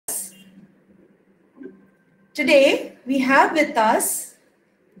Today, we have with us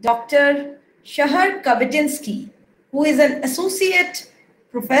Dr. Shahar Kavitinsky, who is an associate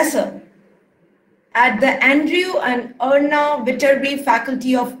professor at the Andrew and Erna Viterbi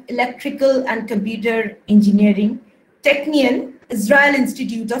Faculty of Electrical and Computer Engineering, Technion, Israel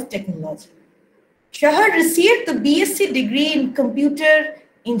Institute of Technology. Shahar received the BSc degree in Computer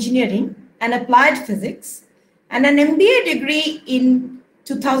Engineering and Applied Physics and an MBA degree in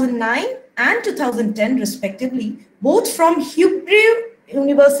 2009 and 2010 respectively, both from Hebrew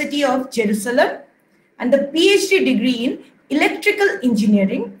University of Jerusalem, and the PhD degree in Electrical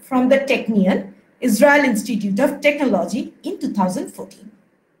Engineering from the Technion, Israel Institute of Technology in 2014.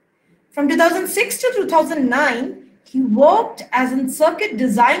 From 2006 to 2009, he worked as a circuit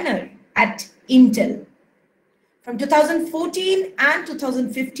designer at Intel. From 2014 and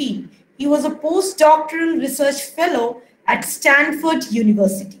 2015, he was a postdoctoral research fellow at Stanford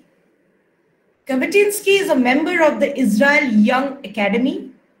University. Kavitinsky is a member of the Israel Young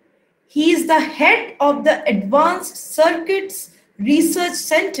Academy. He is the head of the Advanced Circuits Research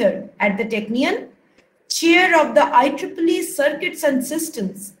Center at the Technion, chair of the IEEE Circuits and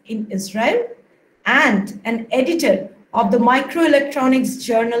Systems in Israel, and an editor of the Microelectronics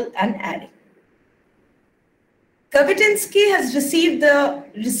Journal and Array. Kavitinsky has been the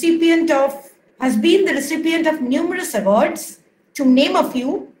recipient of numerous awards. To name a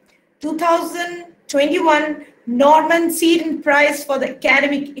few, 2021 Norman Seaton Prize for the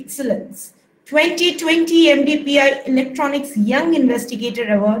Academic Excellence, 2020 MDPI Electronics Young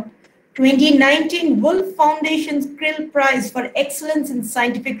Investigator Award, 2019 Wolf Foundation's Krill Prize for Excellence in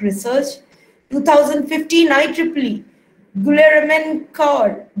Scientific Research, 2015 IEEE Guillermin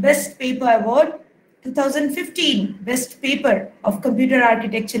Kaur Best Paper Award, 2015 Best Paper of Computer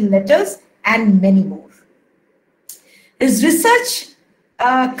Architecture Letters, and many more. His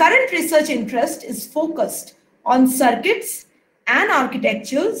current research interest is focused on circuits and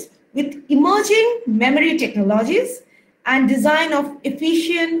architectures with emerging memory technologies and design of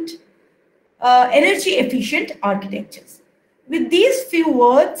energy-efficient architectures. With these few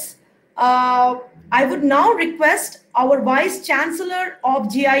words, I would now request our Vice Chancellor of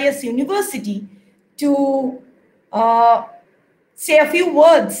GIS University to say a few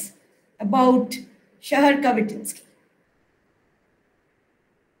words about Shahar Kavitinsky.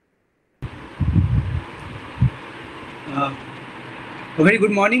 A very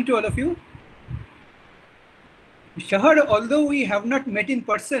good morning to all of you. Shahar, although we have not met in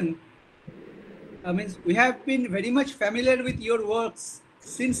person, we have been very much familiar with your works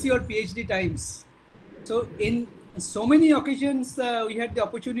since your PhD times. So in so many occasions, we had the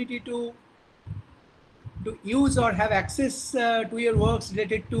opportunity to use or have access to your works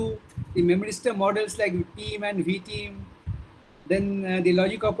related to the Memristor models like team and V-team, then the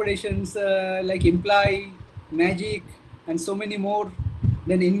logic operations like imply, magic, and so many more,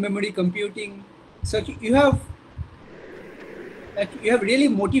 then in-memory computing. So you have really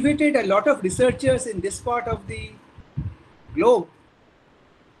motivated a lot of researchers in this part of the globe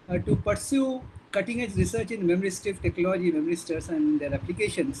to pursue cutting-edge research in memristive technology, memristors, and their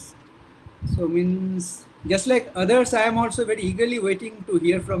applications. So means, just like others, I am also very eagerly waiting to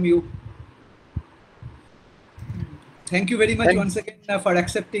hear from you. Thank you very much once again for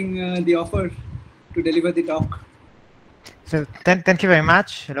accepting the offer to deliver the talk. So thank you very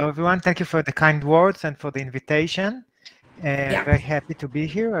much. Hello, everyone. Thank you for the kind words and for the invitation. Very happy to be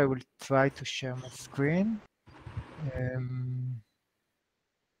here. I will try to share my screen.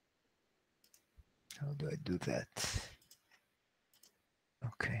 How do I do that?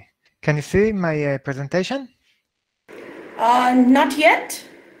 Okay. Can you see my presentation? Not yet.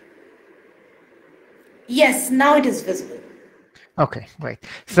 Yes, now it is visible. Okay, great.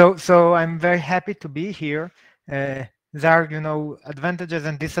 So I'm very happy to be here. There are, advantages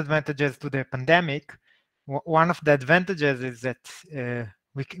and disadvantages to the pandemic. One of the advantages is that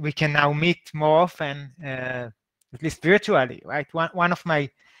we can now meet more often, at least virtually, right? One of my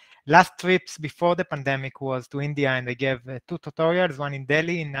last trips before the pandemic was to India, and I gave 2 tutorials, one in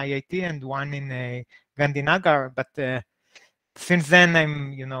Delhi in IIT and one in Gandhinagar. But since then,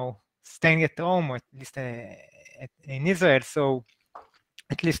 I'm, staying at home, or at least in Israel. So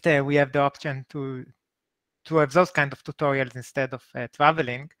at least we have the option to have those kind of tutorials instead of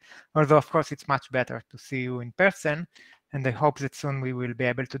traveling. Although, of course, it's much better to see you in person, and I hope that soon we will be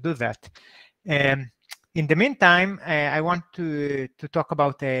able to do that. In the meantime, I want to talk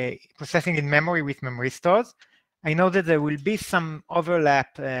about processing in memory with memristors. I know that there will be some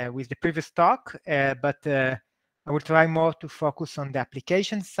overlap with the previous talk, but I will try more to focus on the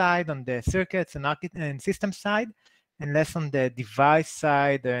application side, on the circuits and system side, and less on the device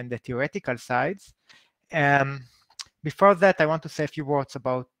side and the theoretical sides. Before that, I want to say a few words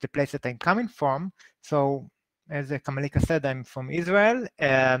about the place that I'm coming from. So, as Kamalika said, I'm from Israel.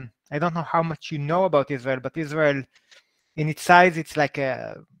 I don't know how much you know about Israel, but Israel, in its size, it's like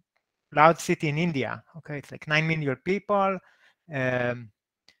a large city in India. Okay, it's like 9 million people.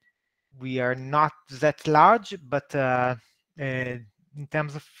 We are not that large, but in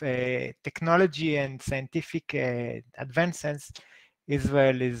terms of technology and scientific advances,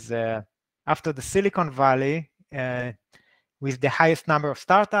 Israel is after the Silicon Valley with the highest number of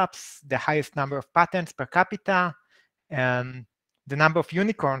startups, the highest number of patents per capita, the number of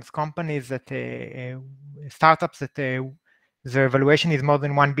unicorns, companies that startups that their valuation is more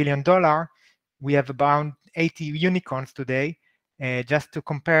than $1 billion. We have about 80 unicorns today. Just to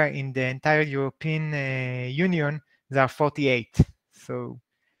compare, in the entire European Union, there are 48. So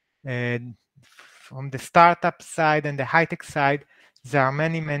from the startup side and the high-tech side, there are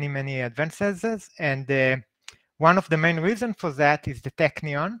many advances. And one of the main reasons for that is the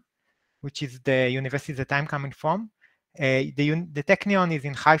Technion, which is the university that I'm coming from. The Technion is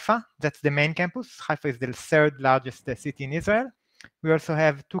in Haifa. That's the main campus. Haifa is the third largest city in Israel. We also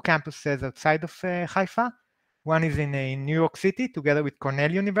have two campuses outside of Haifa. One is in New York City, together with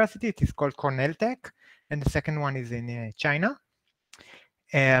Cornell University. It is called Cornell Tech. And the second one is in China.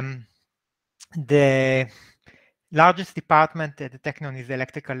 The largest department at the Technion is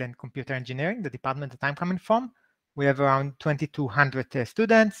electrical and computer engineering, the department that I'm coming from. We have around 2,200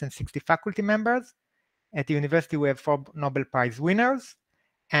 students and 60 faculty members. At the university, we have 4 Nobel Prize winners.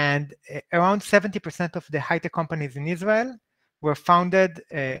 And around 70% of the high-tech companies in Israel were founded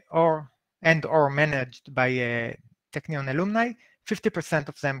or managed by Technion alumni. 50%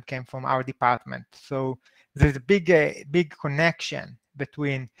 of them came from our department. So there's a big connection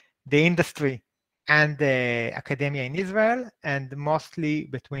between the industry and the academia in Israel, and mostly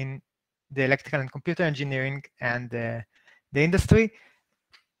between the electrical and computer engineering and the industry.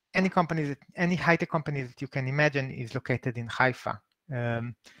 Any high-tech company that you can imagine is located in Haifa.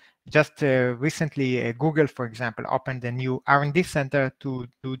 Just recently, Google, for example, opened a new R&D center to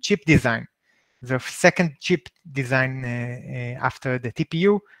do chip design. The second chip design after the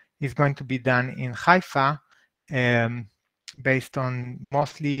TPU is going to be done in Haifa, based on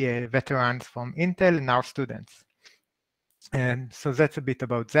mostly veterans from Intel and our students. And so that's a bit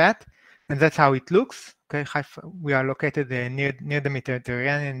about that. And that's how it looks. Okay, Haifa, we are located near the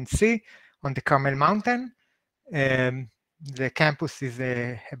Mediterranean Sea on the Carmel Mountain. The campus is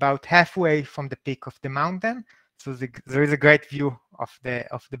about halfway from the peak of the mountain, so there is a great view of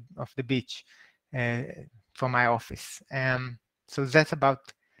the beach from my office. So that's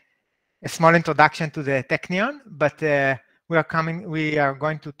about a small introduction to the Technion, but we are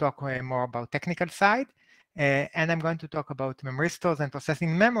going to talk more about technical side. And I'm going to talk about memristors and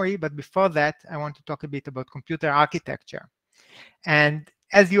processing memory. But before that, I want to talk a bit about computer architecture. And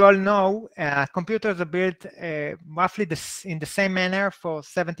as you all know, computers are built roughly in the same manner for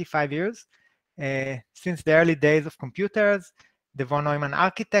 75 years. Since the early days of computers, the von Neumann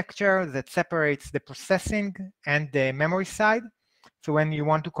architecture that separates the processing and the memory side. So when you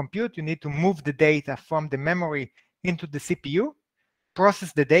want to compute, you need to move the data from the memory into the CPU,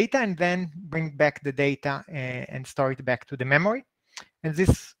 process the data, and then bring back the data and store it back to the memory. And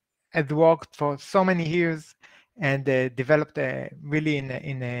this has worked for so many years and developed really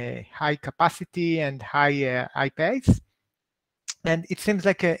in a high capacity and high pace. And it seems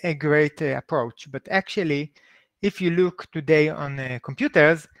like a great approach. But actually, if you look today on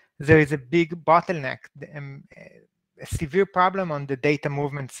computers, there is a big bottleneck, a severe problem on the data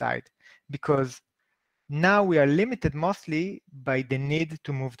movement side, because now we are limited mostly by the need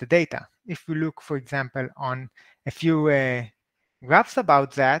to move the data. If we look, for example, on a few graphs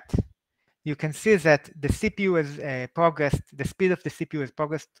about that, you can see that the CPU has progressed, the speed of the CPU has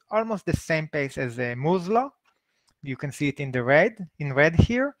progressed almost the same pace as Moore's law. You can see it in red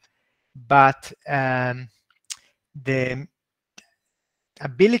here, but the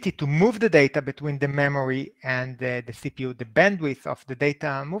ability to move the data between the memory and the CPU, the bandwidth of the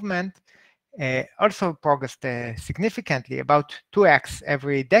data movement, also progressed significantly, about 2x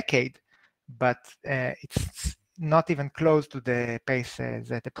every decade, but it's not even close to the pace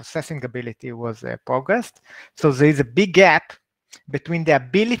that the processing ability was progressed. So there is a big gap between the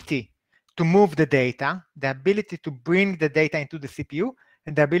ability to move the data, the ability to bring the data into the CPU,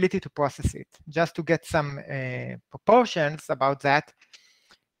 and the ability to process it. Just to get some proportions about that,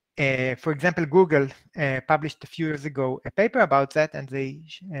 for example, Google published a few years ago a paper about that, and they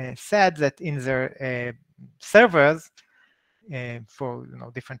said that in their servers for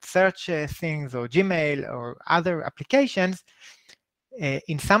different search things or Gmail or other applications,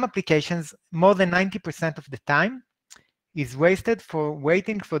 in some applications, more than 90% of the time is wasted for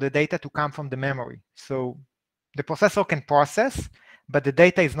waiting for the data to come from the memory. So the processor can process, but the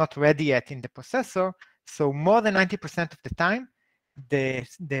data is not ready yet in the processor. So more than 90% of the time, the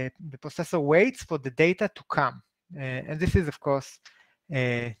processor waits for the data to come. And this is, of course,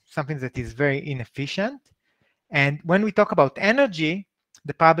 something that is very inefficient. And when we talk about energy,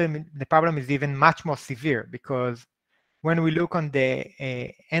 the problem is even much more severe, because when we look on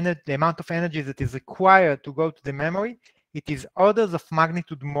the amount of energy that is required to go to the memory, it is orders of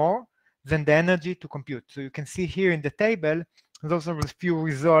magnitude more than the energy to compute. So you can see here in the table, those are a few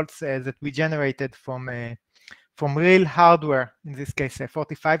results that we generated from real hardware, in this case, a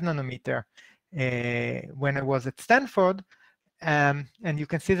 45 nanometer, when I was at Stanford. And you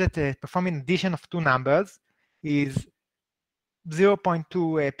can see that performing addition of two numbers is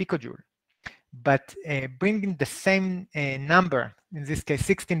 0.2 picojoule. But bringing the same number, in this case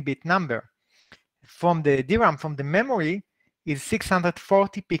 16-bit number, from the DRAM, from the memory, is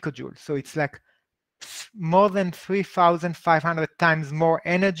 640 picojoules. So it's like more than 3,500 times more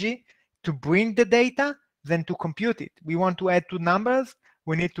energy to bring the data than to compute it. We want to add two numbers,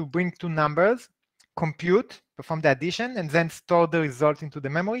 we need to bring two numbers, compute, perform the addition, and then store the result into the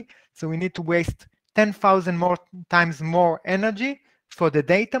memory. So we need to waste 10,000 times more energy for the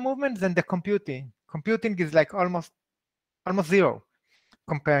data movement than the computing. Computing is like almost zero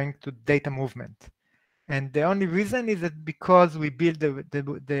comparing to data movement. And the only reason is that because we build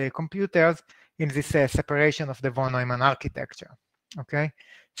the computers in this separation of the von Neumann architecture. Okay,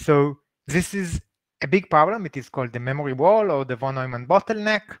 so this is a big problem. It is called the memory wall or the von Neumann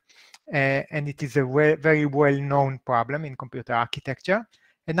bottleneck, and it is a very well-known problem in computer architecture.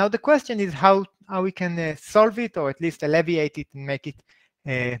 And now the question is how we can solve it, or at least alleviate it and make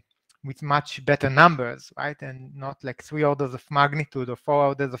it with much better numbers, right? And not like 3 orders of magnitude or 4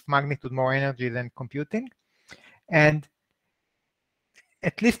 orders of magnitude more energy than computing. And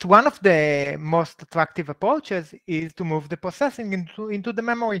at least one of the most attractive approaches is to move the processing into the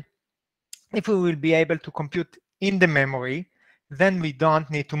memory. If we will be able to compute in the memory, then we don't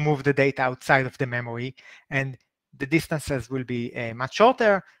need to move the data outside of the memory, and the distances will be much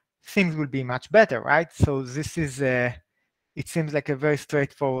shorter, things will be much better, right? So this is it seems like a very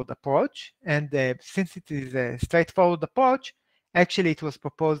straightforward approach. And since it is a straightforward approach, actually it was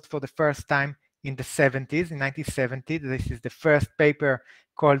proposed for the first time in the 70s, in 1970. This is the first paper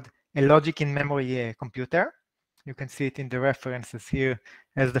called A Logic in Memory Computer. You can see it in the references here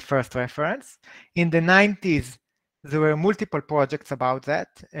as the first reference. In the 90s, there were multiple projects about that.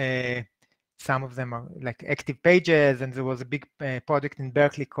 Some of them are like active pages, and there was a big project in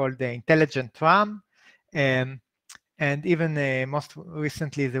Berkeley called the Intelligent RAM. And even most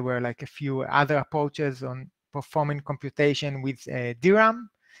recently, there were like a few other approaches on performing computation with DRAM.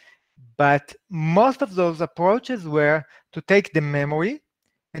 But most of those approaches were to take the memory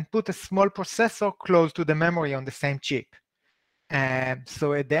and put a small processor close to the memory on the same chip.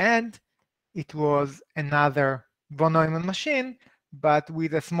 So at the end, it was another von Neumann machine, but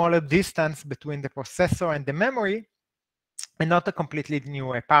with a smaller distance between the processor and the memory, and not a completely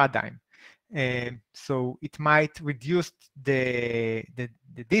new paradigm. So it might reduce the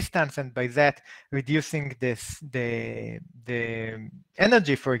distance, and by that reducing the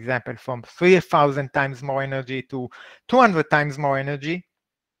energy, for example, from 3,000 times more energy to 200 times more energy.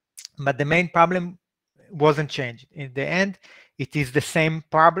 But the main problem wasn't changed. In the end, it is the same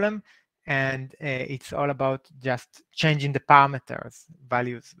problem, and it's all about just changing the parameters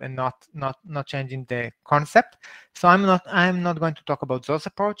values and not changing the concept. So I'm not going to talk about those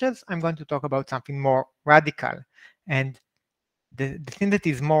approaches. I'm going to talk about something more radical. And the thing that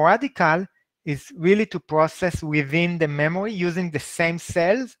is more radical is really to process within the memory using the same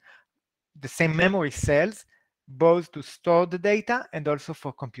cells, the same memory cells, both to store the data and also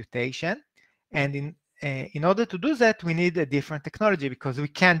for computation. And in order to do that, we need a different technology, because we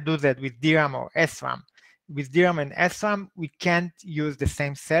can't do that with DRAM or SRAM. With DRAM and SRAM, we can't use the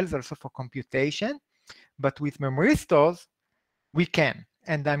same cells also for computation, but with Memristors, we can.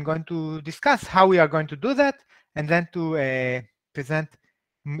 And I'm going to discuss how we are going to do that, and then to present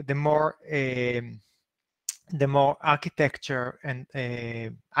the more architecture and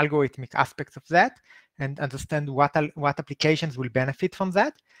algorithmic aspects of that, and understand what applications will benefit from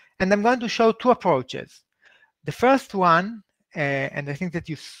that. And I'm going to show two approaches. The first one, and I think that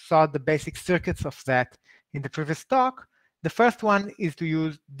you saw the basic circuits of that in the previous talk. The first one is to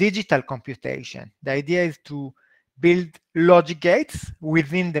use digital computation. The idea is to build logic gates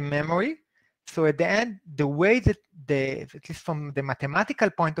within the memory. So at the end, the way that at least from the mathematical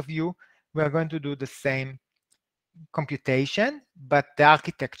point of view, we are going to do the same computation, but the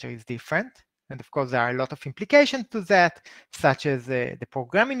architecture is different. And of course, there are a lot of implications to that, such as the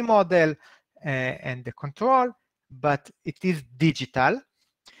programming model and the control, but it is digital.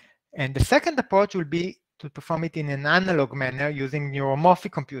 And the second approach will be to perform it in an analog manner using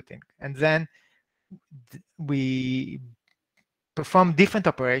neuromorphic computing. And then we perform different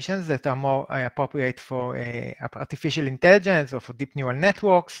operations that are more appropriate for artificial intelligence or for deep neural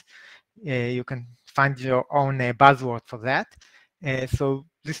networks. You can find your own buzzword for that. So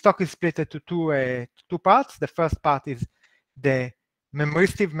this talk is split into two parts. The first part is the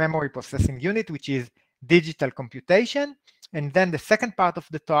Memristive memory processing unit, which is digital computation. And then the second part of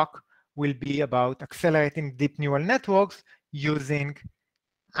the talk will be about accelerating deep neural networks using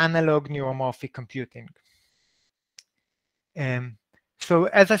analog neuromorphic computing. So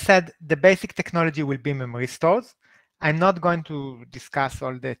as I said, the basic technology will be Memristors. I'm not going to discuss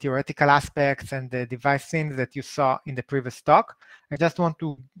all the theoretical aspects and the device things that you saw in the previous talk. I just want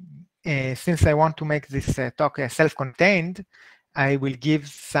to, since I want to make this talk self-contained, I will give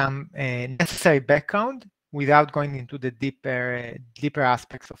some necessary background without going into the deeper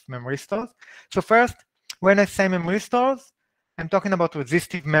aspects of Memristors. So first, when I say Memristors, I'm talking about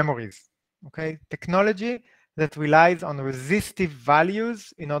resistive memories, okay? Technology that relies on resistive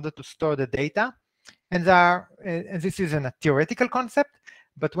values in order to store the data. And this is a theoretical concept,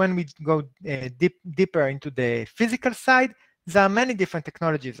 but when we go deeper into the physical side, there are many different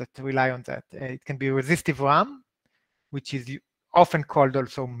technologies that rely on that. It can be resistive RAM, which is often called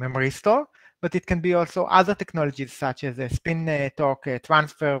also Memristor, but it can be also other technologies such as spin torque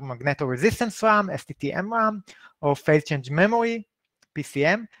transfer magnetoresistance RAM, STT-MRAM, or phase change memory,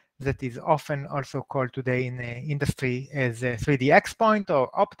 PCM, that is often also called today in industry as 3D X-point or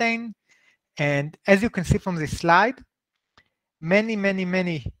Optane. And as you can see from this slide, many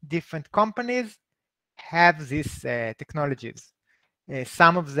different companies have these technologies.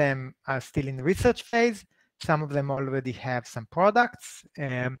 Some of them are still in research phase. Some of them already have some products.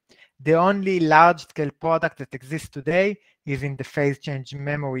 The only large-scale product that exists today is in the phase change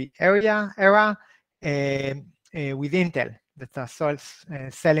memory era with Intel, that are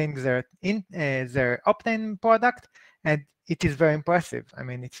selling their Optane product, and it is very impressive. I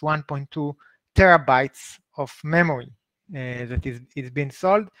mean, it's 1.2 terabytes of memory that is being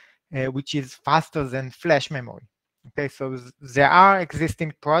sold, which is faster than flash memory. Okay, so there are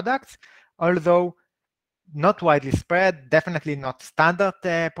existing products, although not widely spread, definitely not standard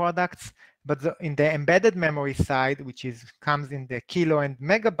products, but in the embedded memory side, which comes in the kilo and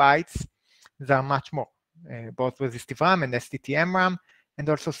megabytes, there are much more, both resistive RAM and STT-MRAM, and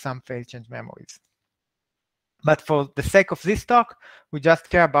also some phase change memories. But for the sake of this talk, we just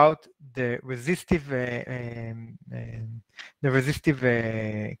care about the resistive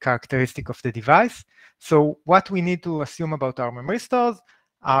characteristic of the device. So what we need to assume about our Memristors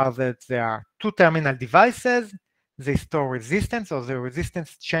are that there are two terminal devices. They store resistance, or the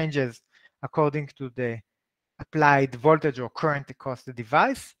resistance changes according to the applied voltage or current across the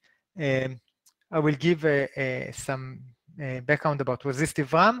device. I will give some background about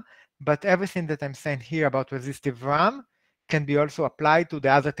resistive RAM, but everything that I'm saying here about resistive RAM can be also applied to the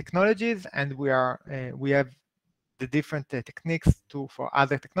other technologies, and we have the different techniques for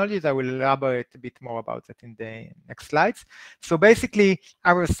other technologies. I will elaborate a bit more about that in the next slides. So basically,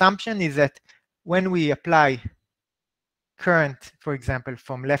 our assumption is that when we apply current, for example,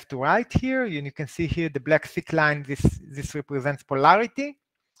 from left to right here, you can see here the black thick line, this represents polarity,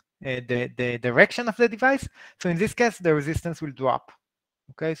 the direction of the device. So in this case, the resistance will drop.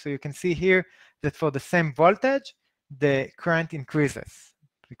 Okay, so you can see here that for the same voltage, the current increases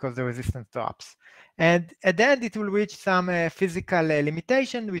because the resistance drops. And at the end, it will reach some physical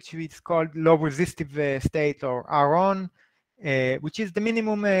limitation, which is called low resistive state, or RON, which is the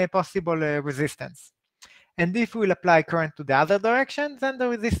minimum possible resistance. And if we'll apply current to the other direction, then the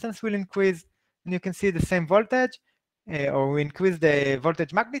resistance will increase. And you can see the same voltage, or we increase the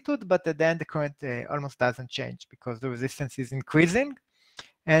voltage magnitude, but at the end, the current almost doesn't change because the resistance is increasing.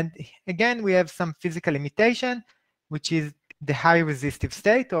 And again, we have some physical limitation, which is the high resistive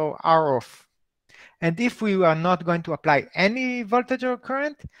state, or ROF. And if we are not going to apply any voltage or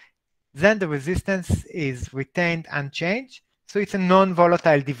current, then the resistance is retained unchanged. So it's a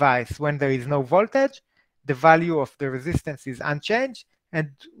non-volatile device. When there is no voltage, the value of the resistance is unchanged,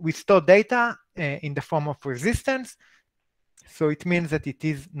 and we store data in the form of resistance. So it means that it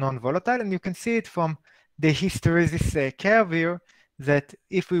is non-volatile, and you can see it from the hysteresis curve here, that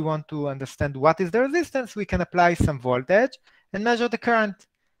if we want to understand what is the resistance, we can apply some voltage and measure the current.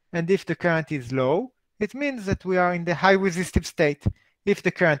 And if the current is low, it means that we are in the high resistive state. If the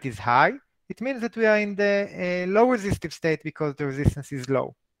current is high, it means that we are in the low resistive state because the resistance is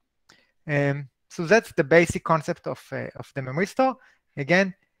low. So that's the basic concept of the memristor.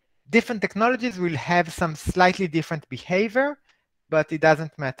 Again, different technologies will have some slightly different behavior, but it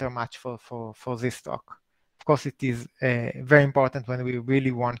doesn't matter much for this talk. Of course, it is very important when we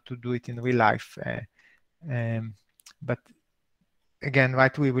really want to do it in real life. But again,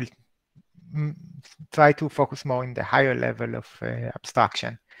 right, we will try to focus more in the higher level of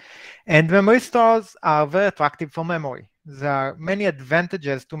abstraction. And memory stores are very attractive for memory. There are many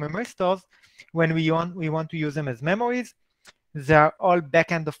advantages to memory stores when we want to use them as memories. They are all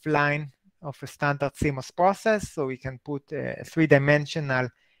back-end of line of a standard CMOS process, so we can put a three-dimensional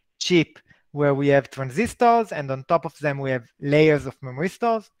chip where we have transistors, and on top of them we have layers of memory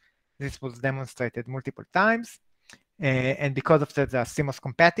stores. This was demonstrated multiple times, and because of that they are CMOS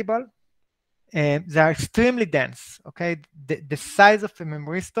compatible. They are extremely dense. Okay, the size of a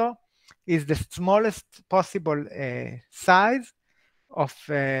memory store is the smallest possible size of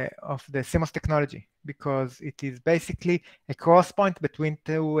the CMOS technology, because it is basically a cross point between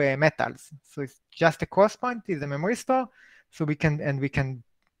two metals. So it's just a cross point is a memory store. So we can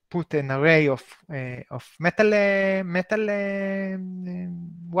put an array of metal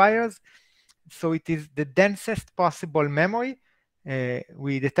wires. So it is the densest possible memory.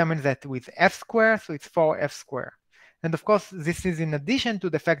 We determine that with f square, so it's 4f square. And of course, this is in addition to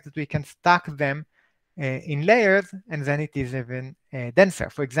the fact that we can stack them in layers, and then it is even denser.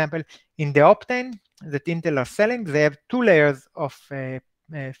 For example, in the Optane that Intel are selling, they have 2 layers of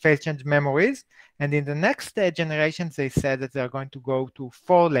phase change memories, and in the next generations, they said that they are going to go to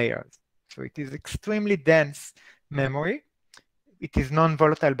 4 layers. So it is extremely dense memory. It is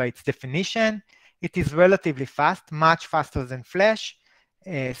non-volatile by its definition. It is relatively fast, much faster than flash.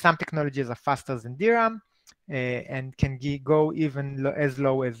 Some technologies are faster than DRAM, and can go even as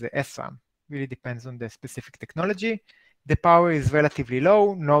low as SRAM. Really depends on the specific technology. The power is relatively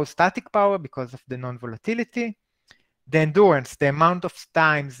low, no static power because of the non-volatility. The endurance, the amount of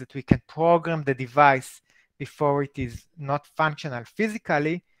times that we can program the device before it is not functional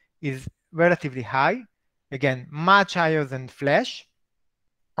physically, is relatively high. Again, much higher than flash,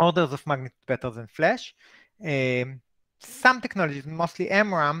 orders of magnitude better than flash. Some technologies, mostly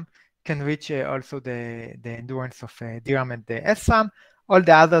MRAM, can reach also the endurance of DRAM and the SRAM. All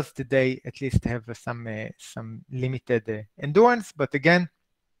the others today at least have some limited endurance, but again,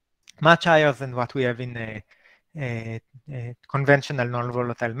 much higher than what we have in conventional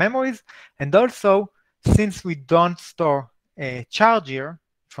non-volatile memories. And also, since we don't store a charge here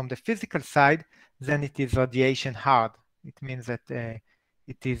from the physical side, then it is radiation hard. It means that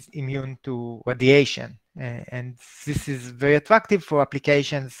it is immune to radiation. And this is very attractive for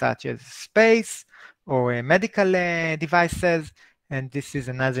applications such as space or medical devices. And this is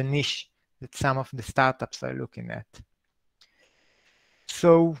another niche that some of the startups are looking at.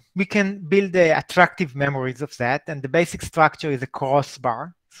 So we can build attractive memories of that. And the basic structure is a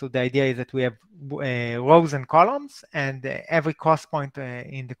crossbar. So the idea is that we have rows and columns, and every cross point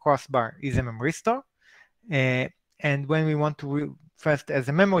in the crossbar is a memristor. And when we want to, first as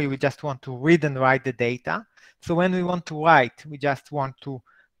a memory, we just want to read and write the data. So when we want to write, we just want to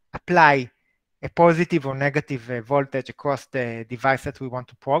apply a positive or negative voltage across the device that we want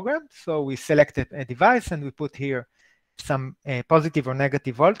to program. So we select a device and we put here some positive or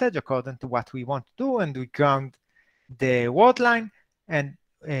negative voltage according to what we want to do, and we ground the word line. And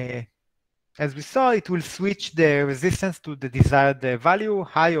as we saw, it will switch the resistance to the desired value,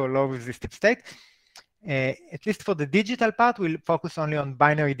 high or low resistive state. At least for the digital part, we'll focus only on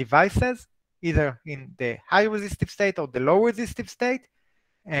binary devices, either in the high resistive state or the low resistive state.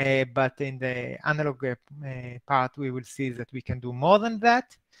 But in the analog part, we will see that we can do more than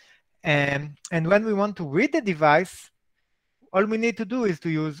that. And when we want to read the device, all we need to do is to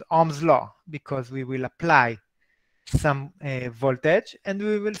use Ohm's law, because we will apply some voltage and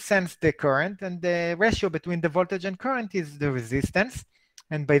we will sense the current, and the ratio between the voltage and current is the resistance.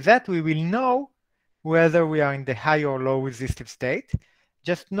 And by that, we will know whether we are in the high or low resistive state.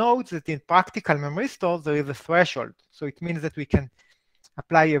 Just note that in practical memory stores, there is a threshold. So it means that we can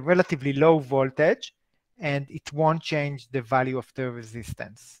apply a relatively low voltage and it won't change the value of the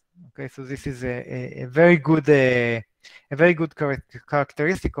resistance. Okay, so this is a very good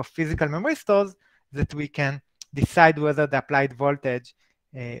characteristic of physical memory stores, that we can decide whether the applied voltage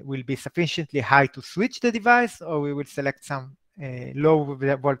will be sufficiently high to switch the device, or we will select some low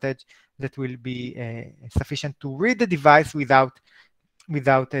voltage that will be sufficient to read the device without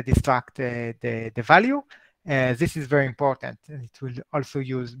distract the value. This is very important, and it will also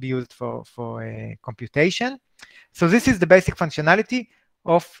be used for computation. So this is the basic functionality.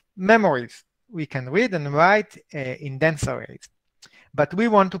 of memories. We can read and write in dense arrays. But we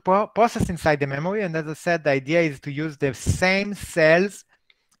want to process inside the memory, and as I said, the idea is to use the same cells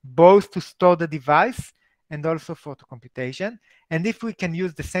both to store the device and also for the computation. And if we can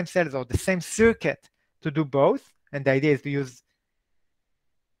use the same cells or the same circuit to do both, and the idea is to use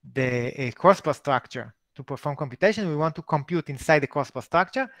the crossbar structure to perform computation, we want to compute inside the crossbar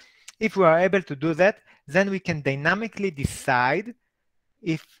structure. If we are able to do that, then we can dynamically decide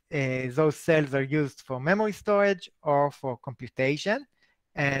if those cells are used for memory storage or for computation.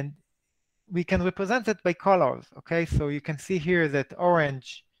 And we can represent it by colors. Okay, so you can see here that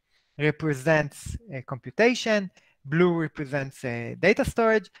orange represents computation, blue represents data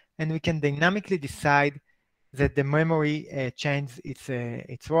storage, and we can dynamically decide that the memory changes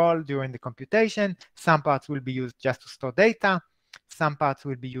its role during the computation. Some parts will be used just to store data. Some parts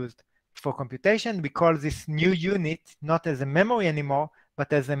will be used for computation. We call this new unit not as a memory anymore,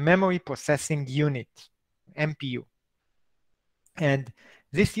 but as a memory processing unit, MPU. And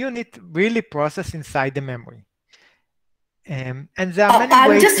this unit really processes inside the memory. And there are many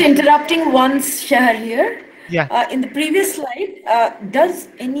ways. I'm just interrupting once, Shahar, here. Yeah. In the previous slide, does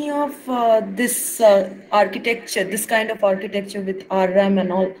any of this architecture, this kind of architecture with RRAM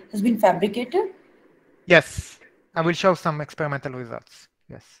and all, has been fabricated? Yes, I will show some experimental results.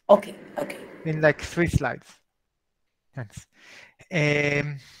 Yes. Okay. Okay. In like 3 slides. Thanks.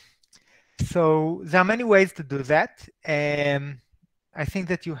 So there are many ways to do that. I think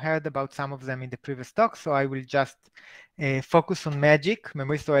that you heard about some of them in the previous talk, so I will just focus on magic,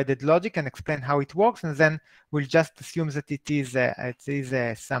 Memristor-added logic, and explain how it works, and then we'll just assume that it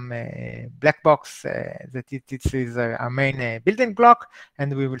is some black box, that it is our main building block,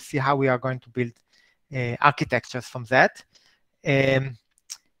 and we will see how we are going to build architectures from that.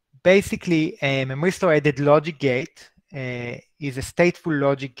 Basically, a Memristor-added logic gate is a stateful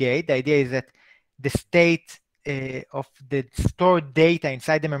logic gate. The idea is that the state of the stored data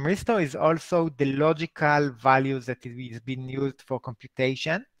inside the memristor is also the logical values that is being used for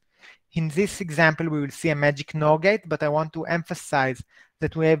computation. In this example, we will see a magic NOR gate, but I want to emphasize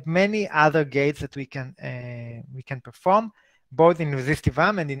that we have many other gates that we can perform, both in resistive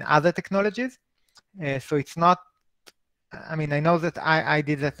RAM and in other technologies. So it's not, I mean, I know that I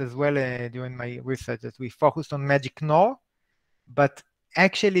did that as well during my research, that we focused on magic NOR, but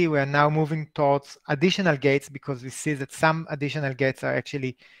actually we are now moving towards additional gates because we see that some additional gates are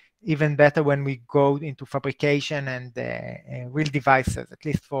actually even better when we go into fabrication and real devices, at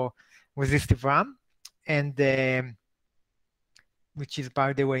least for resistive RAM, and which is,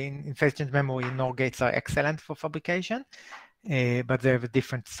 by the way, in phase-change memory, NOR gates are excellent for fabrication, but they have a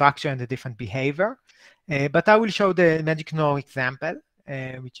different structure and a different behavior. But I will show the magic NOR example,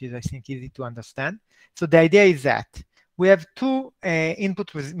 which is, I think, easy to understand. So the idea is that we have 2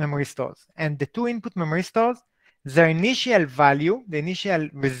 input memory stores, and the 2 input memory stores, their initial value, the initial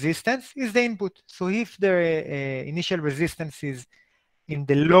resistance, is the input. So if the initial resistance is in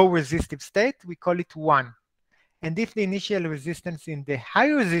the low resistive state, we call it 1. And if the initial resistance in the high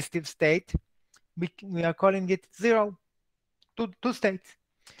resistive state, we are calling it 0, 2 states.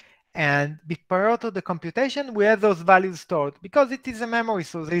 And prior to the computation, we have those values stored because it is a memory,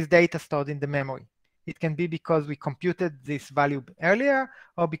 so there is data stored in the memory. It can be because we computed this value earlier,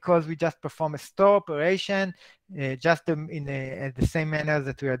 or because we just perform a store operation just in the same manner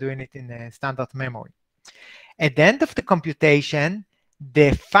that we are doing it in a standard memory. At the end of the computation,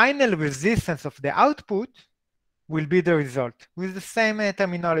 the final resistance of the output will be the result with the same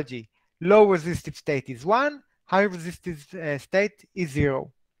terminology. Low resistive state is 1, high resistive state is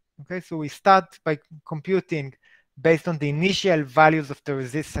 0. Okay, so we start by computing based on the initial values of the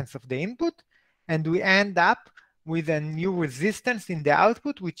resistance of the input, and we end up with a new resistance in the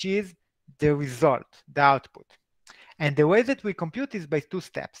output, which is the result, the output. And the way that we compute is by 2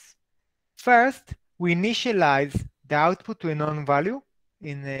 steps. First, we initialize the output to a known value,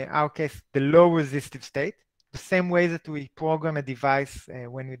 in our case, the low resistive state, the same way that we program a device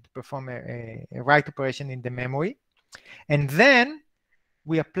when we perform a write operation in the memory. And then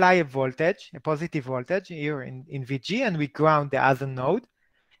we apply a voltage, a positive voltage here in VG, and we ground the other node.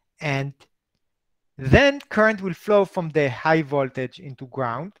 And then current will flow from the high voltage into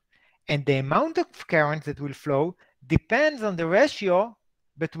ground, and the amount of current that will flow depends on the ratio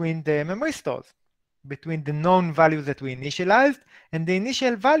between the memory stores, between the known values that we initialized and the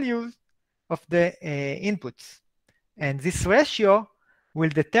initial values of the inputs. And this ratio will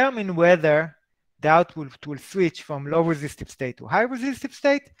determine whether the output will switch from low resistive state to high resistive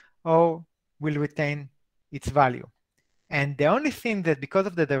state, or will retain its value. And the only thing that, because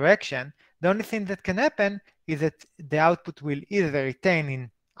of the direction, the only thing that can happen is that the output will either retain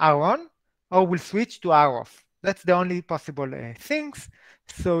in R-on or will switch to R-off. That's the only possible things.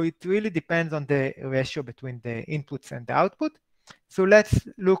 So it really depends on the ratio between the inputs and the output. So let's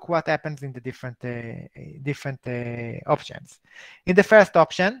look what happens in the different options. In the first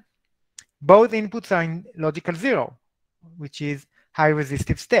option, both inputs are in logical 0, which is high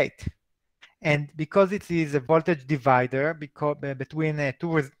resistive state. And because it is a voltage divider between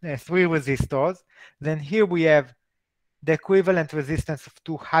three resistors, then here we have the equivalent resistance of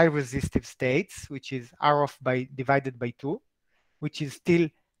two high resistive states, which is R-off divided by 2, which is still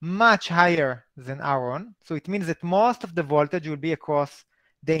much higher than R-on. So it means that most of the voltage will be across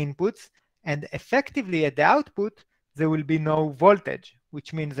the inputs, and effectively at the output, there will be no voltage,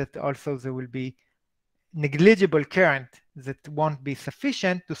 which means that also there will be negligible current that won't be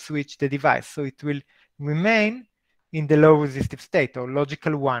sufficient to switch the device. So it will remain in the low resistive state, or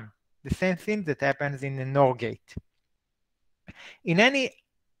logical 1, the same thing that happens in a NOR gate. In any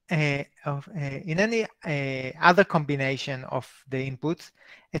other combination of the inputs,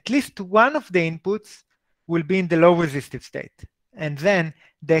 at least one of the inputs will be in the low resistive state, and then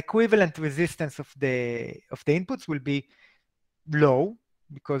the equivalent resistance of the inputs will be low,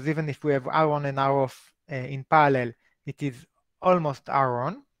 because even if we have R-on and R-off in parallel, it is almost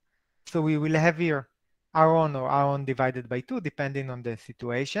R-on. So we will have here R-on or R-on divided by 2, depending on the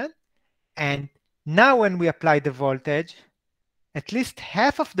situation. And now when we apply the voltage, at least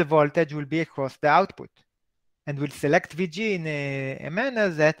half of the voltage will be across the output. And we'll select VG in a manner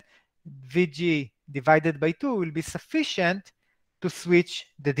that VG divided by 2 will be sufficient to switch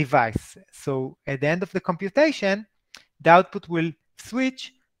the device. So at the end of the computation, the output will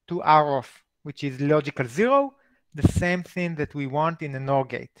switch to R-off, which is logical 0, the same thing that we want in a NOR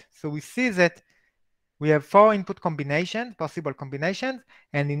gate. So we see that we have 4 input combinations, possible combinations,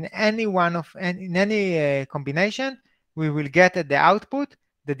 and in any combination, we will get at the output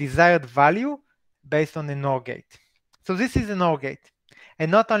the desired value based on a NOR gate. So this is a NOR gate. And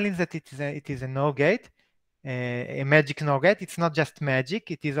not only that it is a NOR gate, a magic NOR gate, it's not just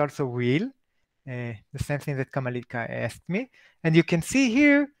magic, it is also real. The same thing that Kamalika asked me. And you can see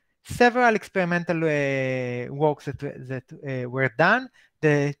here several experimental works that were done.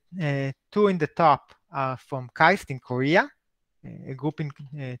 The 2 in the top are from KAIST in Korea,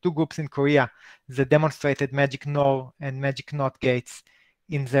 two groups in Korea that demonstrated magic NOR and magic NOT gates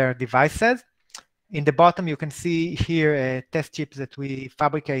in their devices. In the bottom, you can see here test chips that we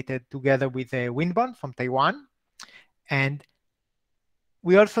fabricated together with Winbon from Taiwan. And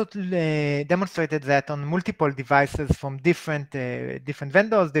we also demonstrated that on multiple devices from different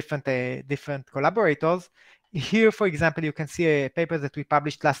vendors, different collaborators. Here, for example, you can see a paper that we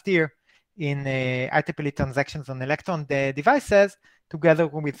published last year in IEEE transactions on electron devices, together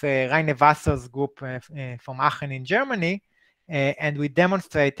with Rainer Wasser's group from Aachen in Germany. And we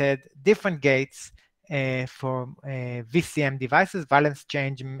demonstrated different gates for VCM devices, valence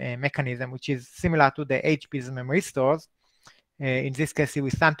change mechanism, which is similar to the HP's Memristors. In this case,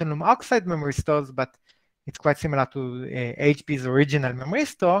 with tantalum oxide memristors, but it's quite similar to HP's original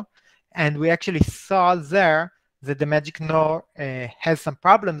memristor. And we actually saw there that the magic NOR has some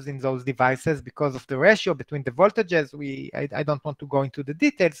problems in those devices because of the ratio between the voltages. I don't want to go into the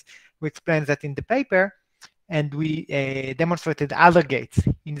details. We explained that in the paper. And we demonstrated other gates.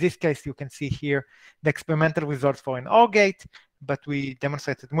 In this case, you can see here the experimental results for an OR gate, but we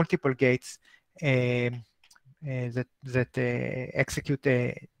demonstrated multiple gates that execute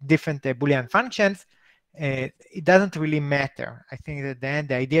different Boolean functions. It doesn't really matter. I think that at the end,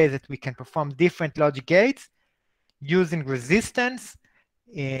 the idea is that we can perform different logic gates using resistance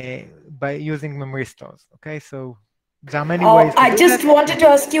by using memristors. Okay, so there are many ways. I just wanted to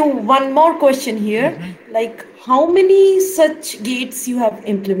ask you one more question here. Like, how many such gates you have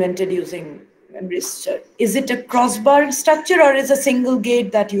implemented using Memristor? Is it a crossbar structure or is it a single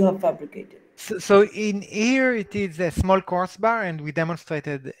gate that you have fabricated? So in here it is a small crossbar, and we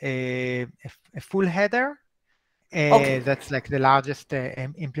demonstrated a full header. That's like the largest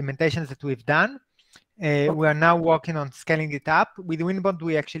implementations that we've done. We are now working on scaling it up. With Winbond,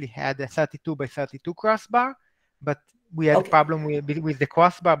 we actually had a 32 by 32 crossbar, but we had a problem with the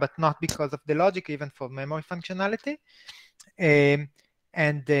crossbar, but not because of the logic, even for memory functionality.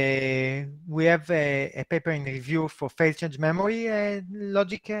 And we have a paper in review for phase change memory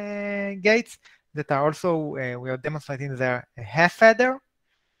logic gates that are also, we are demonstrating their half header.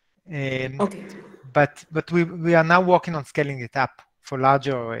 But we are now working on scaling it up for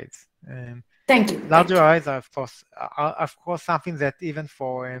larger arrays. Thank you. Larger arrays are of course something that even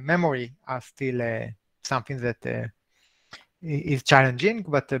for memory are still something that is challenging,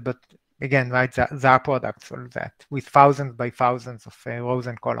 but again, right, the R products, all that, with thousands by thousands of rows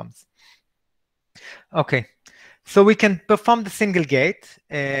and columns. Okay, so we can perform the single gate,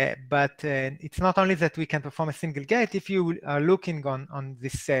 but it's not only that we can perform a single gate. If you are looking on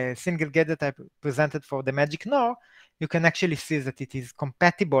this single gate that I presented for the magic NOR, you can actually see that it is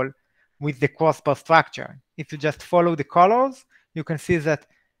compatible with the crossbar structure. If you just follow the colors, you can see that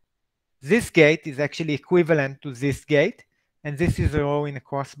this gate is actually equivalent to this gate, and this is a row in a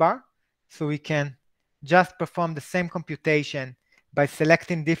crossbar. So we can just perform the same computation by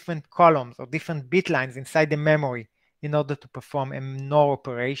selecting different columns or different bit lines inside the memory in order to perform a NOR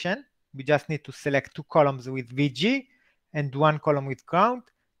operation. We just need to select 2 columns with VG and 1 column with ground,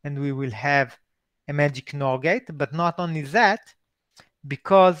 and we will have a magic NOR gate. But not only that,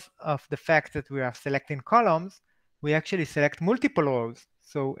 because of the fact that we are selecting columns, we actually select multiple rows.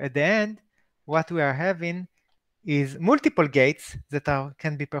 So at the end, what we are having is multiple gates that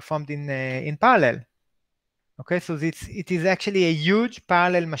can be performed in parallel. Okay, so it is actually a huge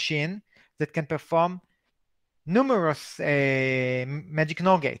parallel machine that can perform numerous magic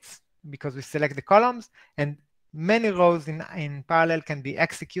NOR gates, because we select the columns and many rows in parallel can be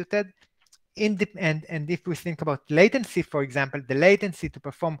executed. And if we think about latency, for example, the latency to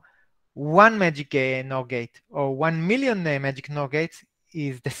perform 1 magic NOR gate or 1 million magic NOR gates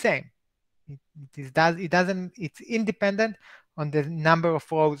is the same. It's independent on the number of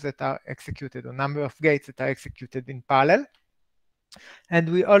rows that are executed or number of gates that are executed in parallel. And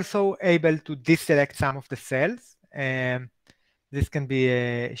we also able to deselect some of the cells. This can be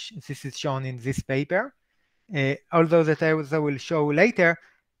this is shown in this paper. Although that I will show later,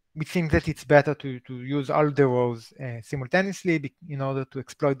 we think that it's better to use all the rows simultaneously in order to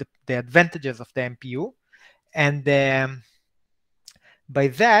exploit the advantages of the MPU. And by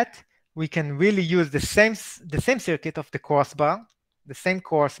that, we can really use the same circuit of the crossbar,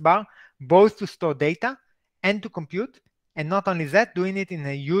 both to store data and to compute. And not only that, doing it in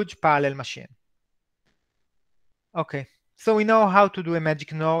a huge parallel machine. Okay, so we know how to do a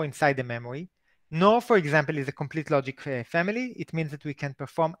magic NOR inside the memory. NOR, for example, is a complete logic family. It means that we can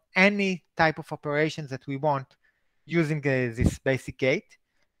perform any type of operations that we want using this basic gate.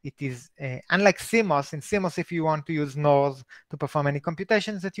 It is unlike CMOS. In CMOS, if you want to use NORs to perform any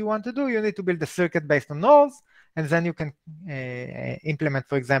computations that you want to do, you need to build a circuit based on NORs, and then you can implement,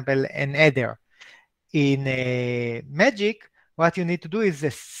 for example, an adder. In Magic, what you need to do is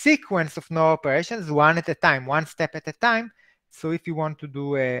a sequence of NOR operations, one at a time, one step at a time. So if you want to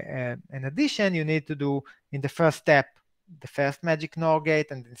do an addition, you need to do in the first step the first magic NOR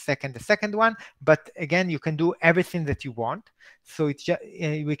gate, and the second one. But again, you can do everything that you want. So it's just,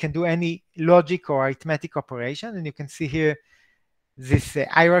 we can do any logic or arithmetic operation, and you can see here this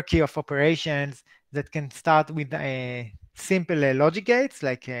hierarchy of operations that can start with simple logic gates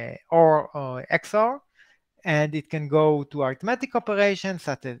like OR or XOR, and it can go to arithmetic operations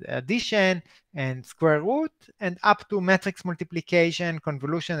such as addition and square root, and up to matrix multiplication,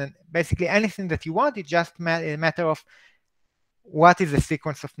 convolution, and basically anything that you want. It's just a matter of what is the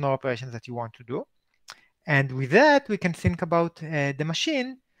sequence of NOR operations that you want to do. And with that, we can think about the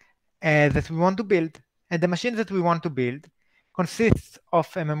machine that we want to build. And the machine that we want to build consists of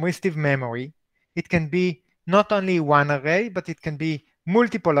a memoristic memory. It can be not only one array, but it can be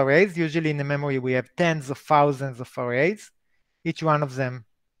multiple arrays. Usually in the memory, we have tens of thousands of arrays. Each one of them,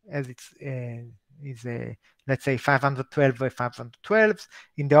 as it's is let's say 512 by 512.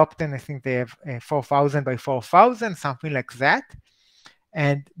 In the Opten, I think they have 4,000 by 4,000, something like that.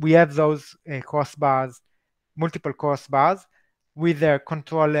 And we have those crossbars, multiple crossbars with their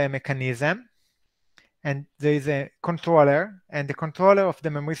control mechanism. And there is a controller, and the controller of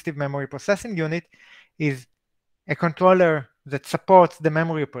the memoristic memory processing unit is a controller that supports the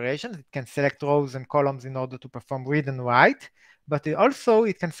memory operations. It can select rows and columns in order to perform read and write, but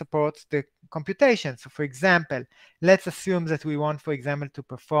it can support the computation. So for example, let's assume that we want, for example, to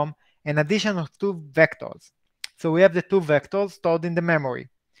perform an addition of 2 vectors. So we have the 2 vectors stored in the memory.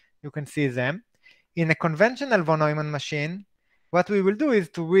 You can see them. In a conventional von Neumann machine, what we will do is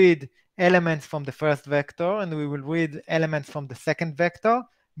to read elements from the first vector, and we will read elements from the second vector,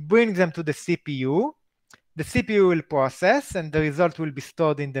 bring them to the CPU. The CPU will process, and the result will be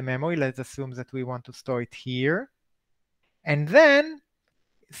stored in the memory. Let's assume that we want to store it here. And then,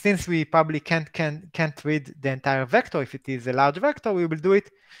 since we probably can't read the entire vector, if it is a large vector, we will do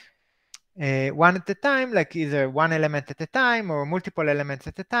it one at a time, like either one element at a time or multiple elements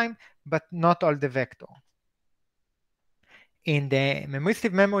at a time, but not all the vector. In the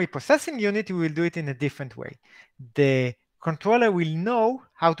memoristic memory processing unit, we will do it in a different way. The controller will know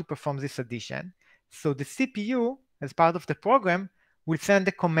how to perform this addition. So the CPU, as part of the program, will send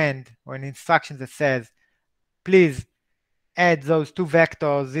a command or an instruction that says, please add those two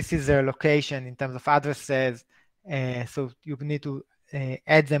vectors. This is their location in terms of addresses. So you need to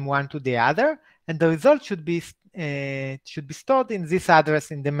add them one to the other, and the result should be stored in this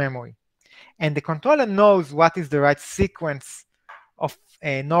address in the memory. And the controller knows what is the right sequence of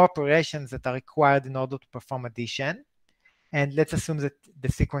NOR operations that are required in order to perform addition. And let's assume that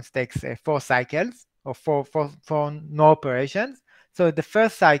the sequence takes 4 cycles or four NOR operations. So the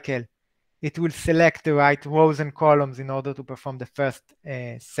first cycle, it will select the right rows and columns in order to perform the first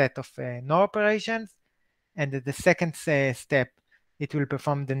set of NOR operations. And at the second step, it will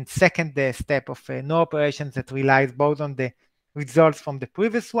perform the second step of NOR operations that relies both on the results from the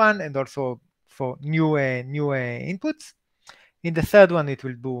previous one and also for new inputs. In the third one, it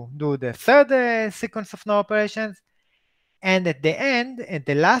will do the third sequence of NOR operations. And at the end, at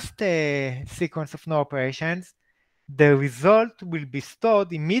the last sequence of NOR operations, the result will be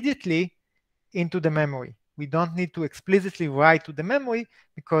stored immediately into the memory. We don't need to explicitly write to the memory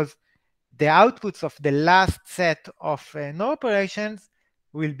because the outputs of the last set of NOR operations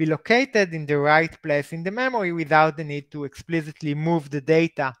will be located in the right place in the memory without the need to explicitly move the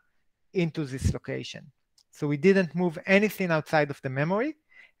data into this location. So we didn't move anything outside of the memory,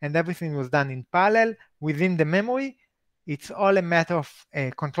 and everything was done in parallel within the memory. It's all a matter of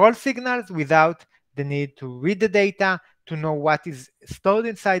control signals without the need to read the data, to know what is stored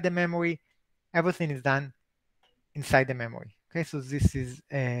inside the memory. Everything is done inside the memory. Okay, so this is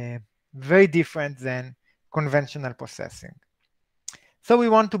very different than conventional processing. So we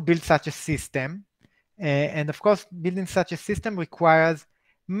want to build such a system. And of course, building such a system requires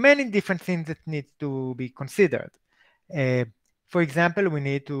many different things that need to be considered. For example, we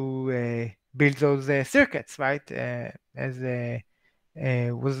need to build those circuits, right? As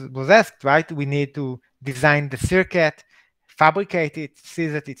was asked, right? We need to design the circuit, fabricate it, see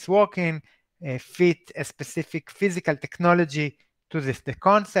that it's working, fit a specific physical technology to the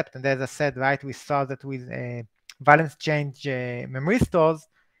concept. And as I said, right, we saw that with valence change memristors,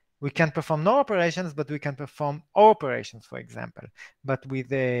 we can perform no operations, but we can perform O operations, for example. But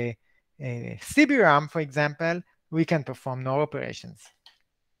with a CBRAM, for example, we can perform no operations.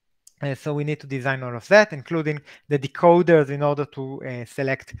 So we need to design all of that, including the decoders in order to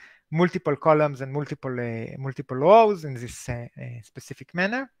select multiple columns and multiple rows in this specific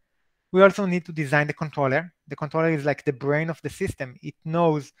manner. We also need to design the controller. The controller is like the brain of the system. It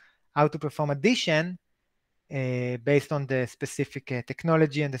knows how to perform addition based on the specific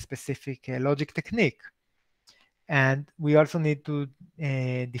technology and the specific logic technique. And we also need to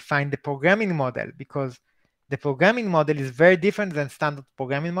define the programming model, because the programming model is very different than standard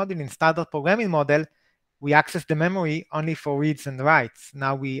programming model. In standard programming model, we access the memory only for reads and writes.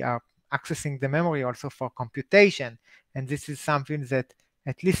 Now we are accessing the memory also for computation. And this is something that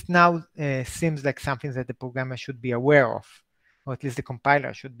at least now seems like something that the programmer should be aware of, or at least the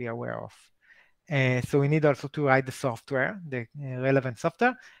compiler should be aware of. So we need also to write the software, the relevant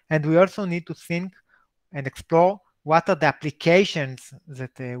software. And we also need to think and explore what are the applications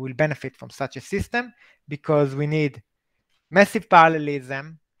that will benefit from such a system, because we need massive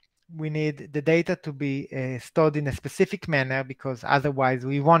parallelism. We need the data to be stored in a specific manner, because otherwise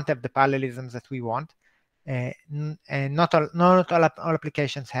we won't have the parallelisms that we want. And not all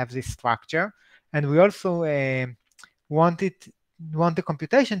applications have this structure. And we also want the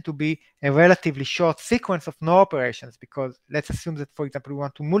computation to be a relatively short sequence of no operations, because let's assume that, for example, we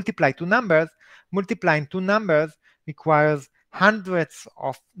want to multiply two numbers. Multiplying two numbers requires hundreds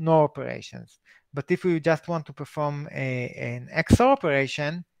of no operations. But if we just want to perform an XOR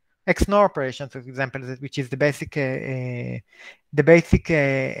operation, XNOR operation, for example, which is the basic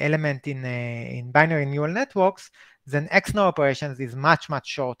element in binary neural networks, then XNOR operations is much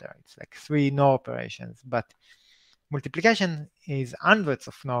shorter. It's like 3 no operations, but multiplication is hundreds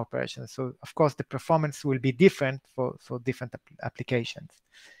of no operations. So of course the performance will be different for different applications.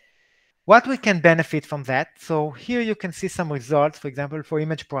 What we can benefit from that? So here you can see some results, for example, for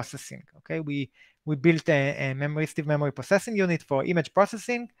image processing. Okay, we built a restive memory processing unit for image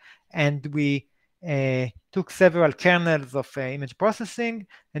processing, and we took several kernels of image processing,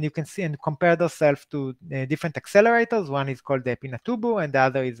 and you can see and compared ourselves to different accelerators. One is called the Pinatubo, and the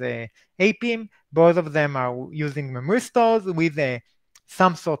other is APIM. Both of them are using memristors with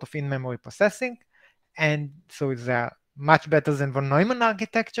some sort of in-memory processing, and so it's much better than von Neumann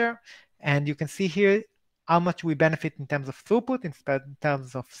architecture. And you can see here how much we benefit in terms of throughput, in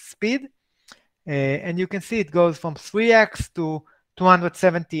terms of speed. And you can see it goes from 3x to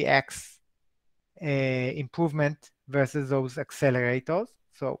 270x improvement versus those accelerators.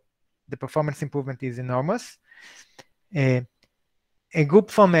 So the performance improvement is enormous. a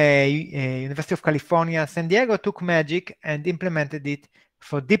group from University of California, San Diego took magic and implemented it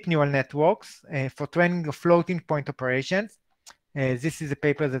for deep neural networks for training of floating point operations. This is a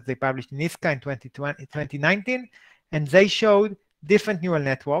paper that they published in ISCA in 2019, and they showed different neural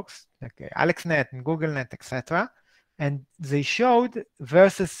networks like AlexNet and GoogleNet, etc. And they showed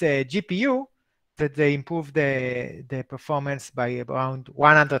versus GPU that they improved the performance by around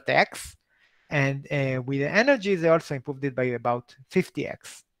 100x. And with the energy, they also improved it by about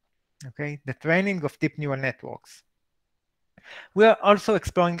 50x. Okay, the training of deep neural networks. We are also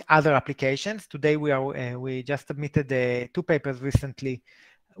exploring other applications. Today we just submitted 2 papers recently,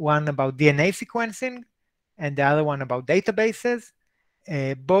 one about DNA sequencing and the other one about databases.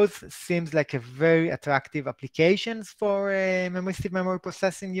 Both seems like a very attractive applications for memristive memory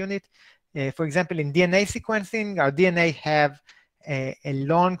processing unit. For example, in DNA sequencing, our DNA have a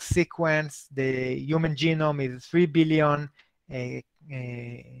long sequence. The human genome is 3 billion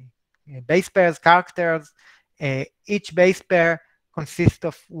base pairs, characters. Each base pair consists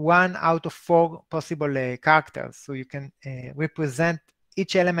of 1 out of 4 possible characters. So you can represent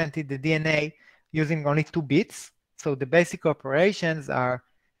each element in the DNA using only 2 bits. So the basic operations are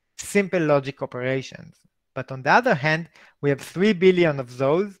simple logic operations. But on the other hand, we have 3 billion of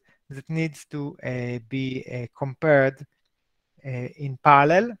those that needs to be compared in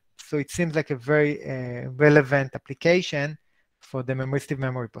parallel. So it seems like a very relevant application for the memristive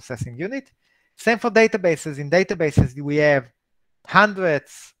memory processing unit. Same for databases. In databases, we have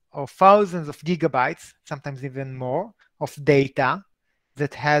hundreds or thousands of gigabytes, sometimes even more, of data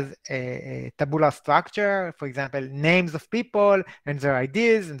that has a tabular structure, for example, names of people and their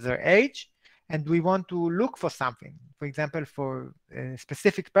IDs and their age. And we want to look for something, for example, for a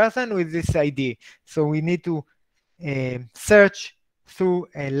specific person with this ID. So we need to search through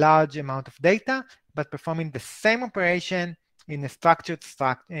a large amount of data, but performing the same operation in a structured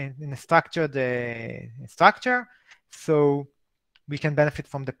structure. So we can benefit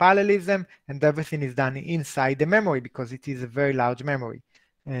from the parallelism, and everything is done inside the memory because it is a very large memory.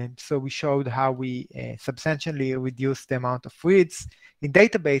 And so we showed how we substantially reduce the amount of reads in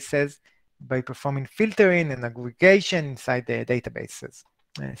databases by performing filtering and aggregation inside the databases.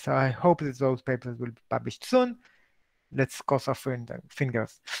 So I hope that those papers will be published soon. Let's cross our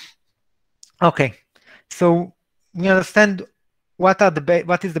fingers. Okay, so we understand what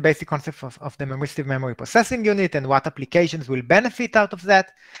is the basic concept of the memristive memory processing unit and what applications will benefit out of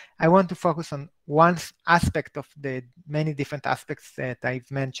that. I want to focus on one aspect of the many different aspects that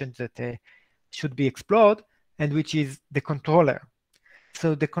I've mentioned that should be explored, and which is the controller.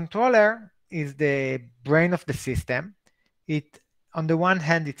 So the controller is the brain of the system. On the one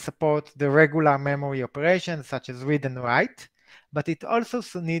hand, it supports the regular memory operations such as read and write, but it also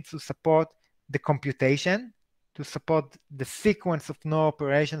needs to support the computation, to support the sequence of no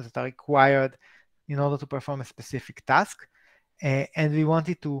operations that are required in order to perform a specific task. And we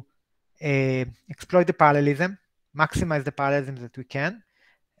wanted to exploit the parallelism, maximize the parallelism that we can.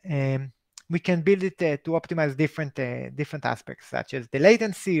 We can build it to optimize different aspects, such as the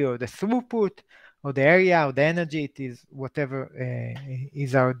latency or the throughput or the area or the energy. It is whatever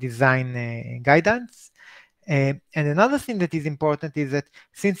is our design guidance. And another thing that is important is that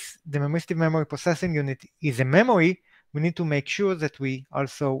since the memristive memory processing unit is a memory, we need to make sure that we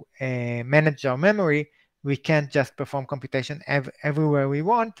also manage our memory. We can't just perform computation everywhere we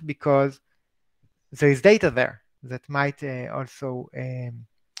want because there is data there that might also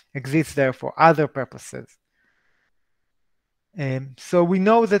exist there for other purposes. So we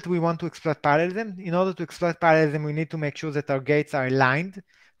know that we want to exploit parallelism. In order to exploit parallelism, we need to make sure that our gates are aligned.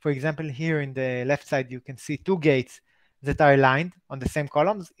 For example, here in the left side, you can see 2 gates that are aligned on the same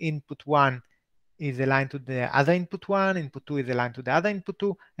columns. Input 1 is aligned to the other input 1, input 2 is aligned to the other input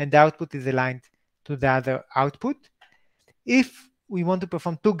 2, and the output is aligned to the other output. If we want to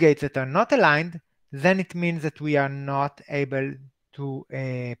perform 2 gates that are not aligned, then it means that we are not able to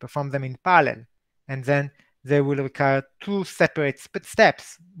perform them in parallel. And then they will require 2 separate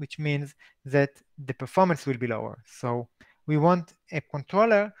steps, which means that the performance will be lower. So we want a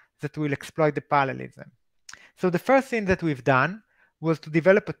controller that will exploit the parallelism. So the first thing that we've done was to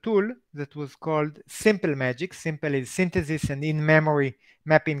develop a tool that was called Simple Magic. Simple is synthesis and in-memory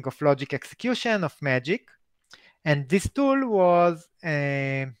mapping of logic execution of magic. And this tool was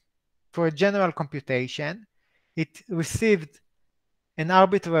for a general computation. It received an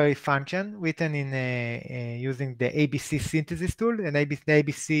arbitrary function written in using the ABC synthesis tool. And the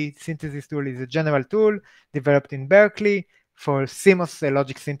ABC synthesis tool is a general tool developed in Berkeley for CMOS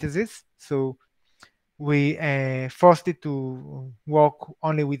logic synthesis. So we forced it to work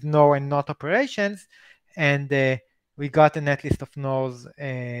only with no and not operations. And we got a netlist of nores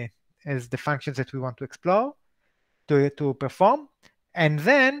as the functions that we want to explore, to perform. And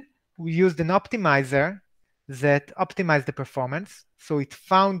then we used an optimizer that optimized the performance. So it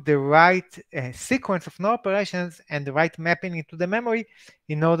found the right sequence of node operations and the right mapping into the memory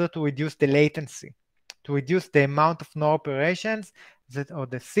in order to reduce the latency, to reduce the amount of node operations that, or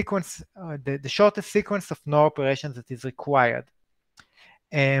the sequence, the shortest sequence of node operations that is required.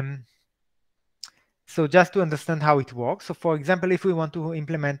 So just to understand how it works. So for example, if we want to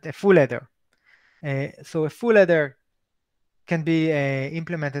implement a full adder, so a full adder can be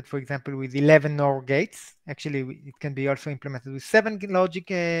implemented, for example, with 11 NOR gates. Actually, it can be also implemented with 7 logic,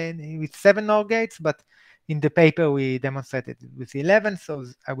 with 7 NOR gates, but in the paper we demonstrated it with 11, so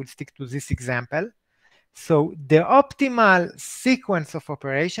I will stick to this example. So the optimal sequence of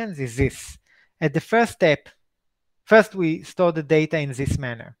operations is this. At the first step, first we store the data in this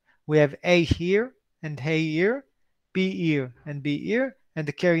manner. We have A here and A here, B here and B here, and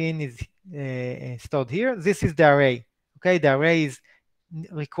the carry in is stored here. This is the array. Okay, the array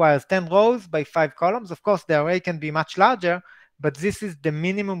requires 10 rows by 5 columns. Of course, the array can be much larger, but this is the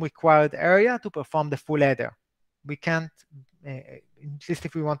minimum required area to perform the full adder. We can't, at least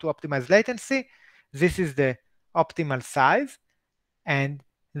if we want to optimize latency, this is the optimal size. And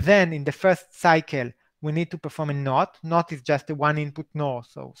then in the first cycle, we need to perform a NOT. NOT is just a one input NOR.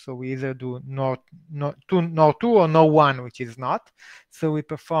 So we either do NOR 2 or NOR 1, which is NOT. So we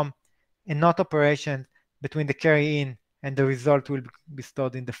perform a NOT operation between the carry in and the result will be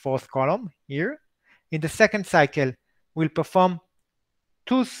stored in the fourth column here. In the second cycle, we'll perform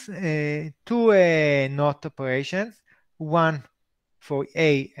two NOT operations, one for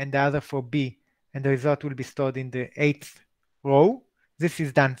A and the other for B, and the result will be stored in the 8th row. This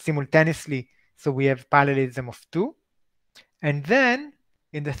is done simultaneously, so we have parallelism of 2. And then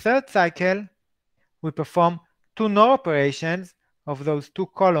in the third cycle, we perform 2 NOR operations of those 2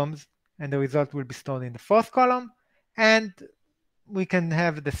 columns, and the result will be stored in the 4th column. And we can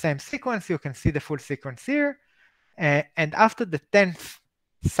have the same sequence. You can see the full sequence here. And after the 10th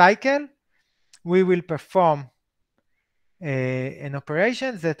cycle, we will perform an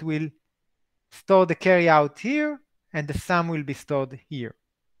operation that will store the carry out here, and the sum will be stored here.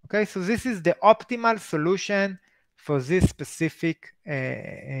 Okay, so this is the optimal solution for this specific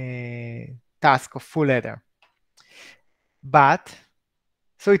task of full adder. But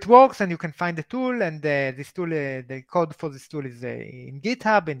so it works, and you can find the tool, and this tool, the code for this tool is in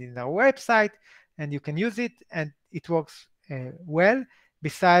GitHub and in our website, and you can use it, and it works well,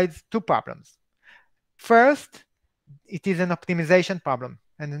 besides 2 problems. First, it is an optimization problem,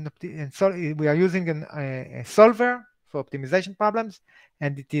 and so we are using a solver for optimization problems,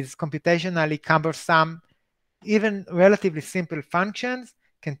 and it is computationally cumbersome. Even relatively simple functions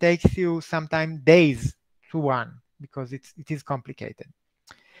can take you sometimes days to run because it is complicated.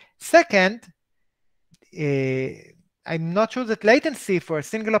 Second, I'm not sure that latency for a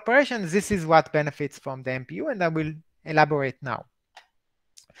single operation, this is what benefits from the MPU, and I will elaborate now.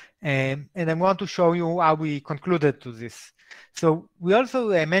 And I want to show you how we concluded to this. So we also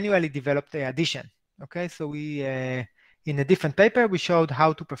manually developed the addition. Okay, so we, in a different paper, we showed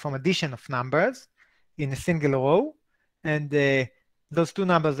how to perform addition of numbers in a single row. And those 2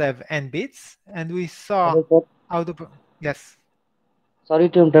 numbers have n bits. And we saw how to, yes. Sorry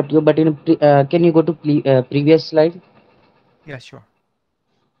to interrupt you, but can you go to previous slide? Yeah, sure.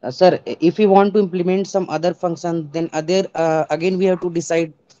 Sir, if we want to implement some other function, then again we have to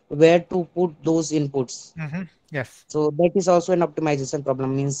decide where to put those inputs. Yes. So that is also an optimization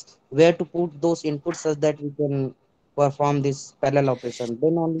problem, means where to put those inputs so that we can perform this parallel operation.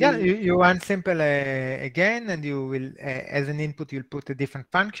 Then only. Yeah, you run simple again, and you will, as an input, you'll put a different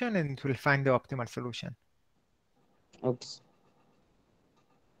function, and it will find the optimal solution. Okay.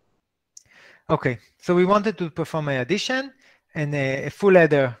 Okay, so we wanted to perform an addition, and a full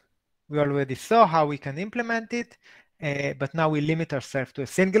adder, we already saw how we can implement it, but now we limit ourselves to a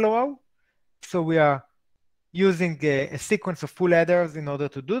single row. So we are using a sequence of full adders in order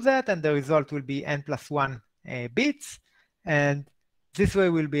to do that, and the result will be n+1 bits, and this way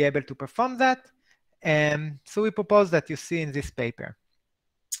we'll be able to perform that. So we propose that you see in this paper.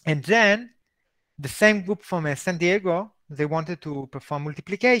 And then the same group from San Diego, they wanted to perform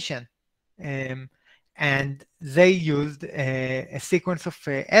multiplication. And they used a sequence of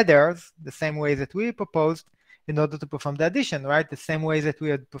adders the same way that we proposed in order to perform the addition, right? The same way that we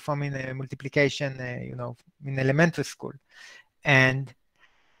are performing multiplication, you know, in elementary school. And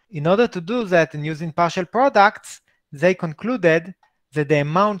in order to do that and using partial products, they concluded that the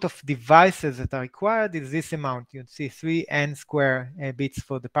amount of devices that are required is this amount. You'd see 3n² bits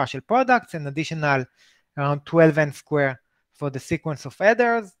for the partial products and additional around 12n squared for the sequence of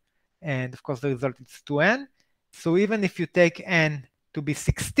headers. And of course, the result is 2n. So even if you take n to be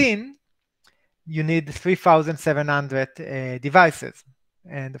 16, you need 3,700 devices.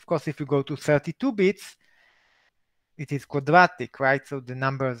 And of course, if you go to 32 bits, it is quadratic, right? So the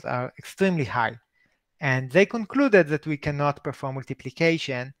numbers are extremely high. And they concluded that we cannot perform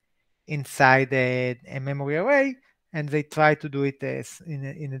multiplication inside a memory array, and they tried to do it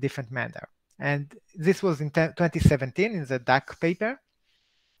in a different manner. And this was in 2017 in the DAC paper.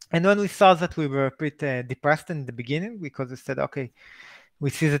 And when we saw that, we were a bit depressed in the beginning, because we said, okay, we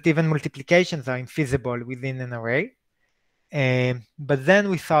see that even multiplications are infeasible within an array. But then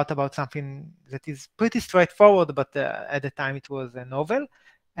we thought about something that is pretty straightforward, but at the time it was novel,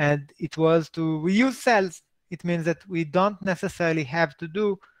 and it was to reuse cells. It means that we don't necessarily have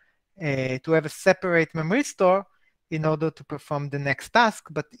to have a separate memristor in order to perform the next task.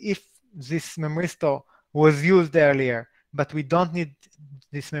 But if this memristor was used earlier, but we don't need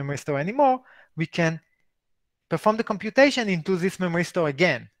this memristor anymore, we can perform the computation into this memristor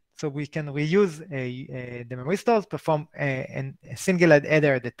again. So we can reuse the memristors, perform a single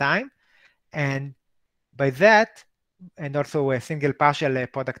header at a time, and by that, and also a single partial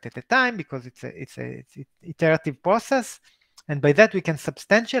product at a time, because it's an iterative process. And by that, we can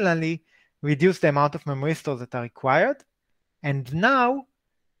substantially reduce the amount of memristors that are required. And now,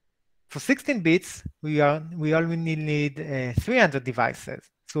 for 16 bits, we only need 300 devices.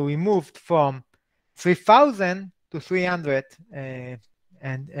 So we moved from 3,000 to 300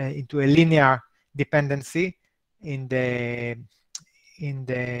 and into a linear dependency in the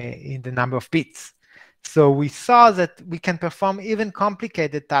number of bits. So we saw that we can perform even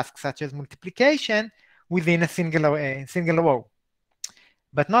complicated tasks such as multiplication within a single row.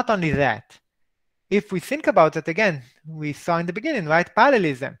 But not only that, if we think about it again, we saw in the beginning, right,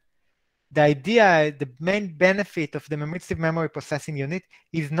 parallelism. The idea, the main benefit of the memristive memory processing unit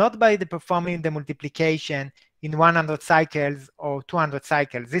is not by performing the multiplication in 100 cycles or 200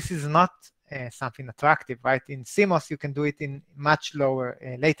 cycles. This is not something attractive, right? In CMOS, you can do it in much lower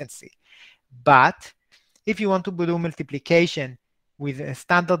latency. But if you want to do multiplication with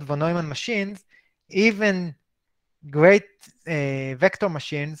standard von Neumann machines, even great vector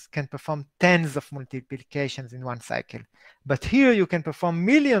machines can perform tens of multiplications in one cycle. But here you can perform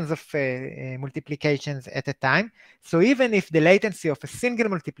millions of multiplications at a time. So even if the latency of a single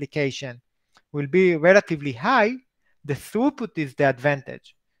multiplication will be relatively high, the throughput is the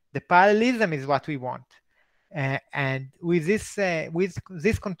advantage. The parallelism is what we want. And with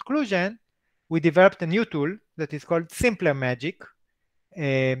this conclusion, we developed a new tool that is called Simpler Magic.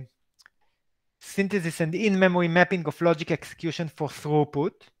 Synthesis and in-memory mapping of logic execution for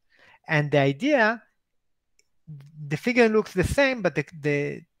throughput. And the idea, the figure looks the same, but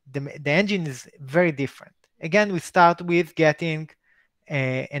the engine is very different. Again, we start with getting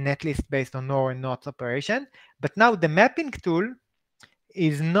a netlist based on NOR and NOTS operation, but now the mapping tool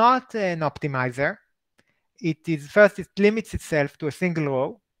is not an optimizer. It limits itself to a single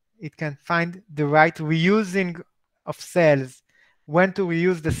row. It can find the right reusing of cells, when to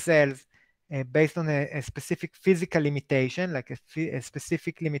reuse the cells, based on a specific physical limitation, like a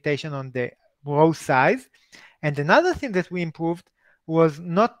specific limitation on the row size. And another thing that we improved was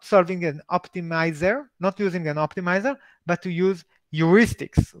not solving an optimizer, not using an optimizer, but to use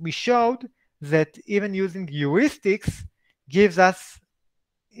heuristics. We showed that even using heuristics gives us,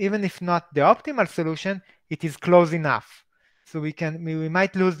 even if not the optimal solution, it is close enough. So we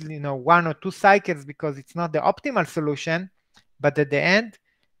might lose 1 or 2 cycles because it's not the optimal solution, but at the end,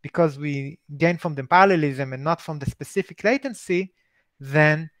 because we gain from the parallelism and not from the specific latency,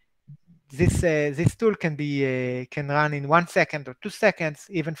 then this tool can run in 1 second or 2 seconds,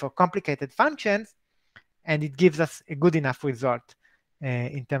 even for complicated functions, and it gives us a good enough result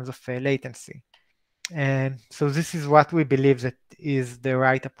in terms of latency. And so this is what we believe that is the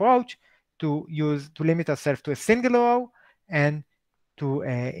right approach to limit ourselves to a single row and to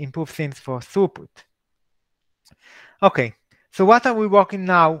improve things for throughput. Okay. So what are we working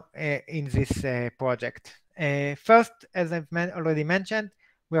now in this project? First, as I've already mentioned,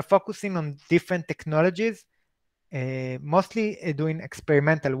 we are focusing on different technologies, mostly doing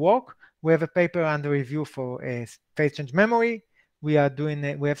experimental work. We have a paper under review for phase change memory. We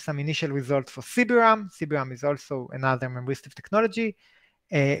have some initial results for CBRAM. CBRAM is also another memristive technology.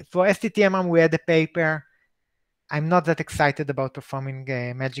 For STT-MRAM, we had a paper. I'm not that excited about performing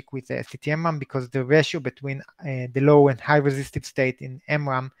magic with STT-MRAM because the ratio between the low and high resistive state in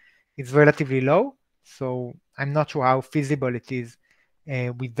MRAM is relatively low. So I'm not sure how feasible it is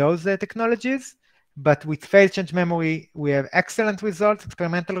with those technologies. But with phase change memory, we have excellent results,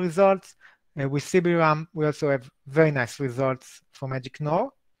 experimental results. With CB-RAM, we also have very nice results for Magic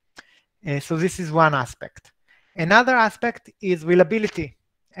NOR. So this is one aspect. Another aspect is reliability.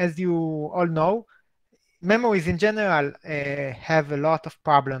 As you all know, memories in general have a lot of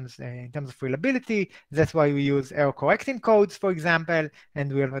problems in terms of reliability. That's why we use error correcting codes, for example,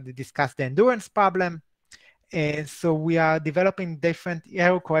 and we already discussed the endurance problem. So we are developing different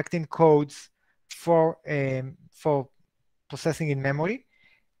error correcting codes for processing in memory.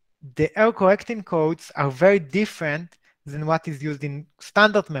 The error correcting codes are very different than what is used in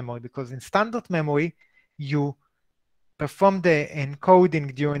standard memory, because in standard memory, you perform the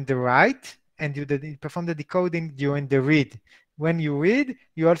encoding during the write, and you perform the decoding during the read. When you read,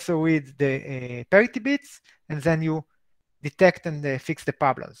 you also read the parity bits, and then you detect and fix the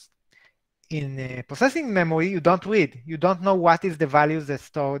problems. In processing memory, you don't read. You don't know what is the values that's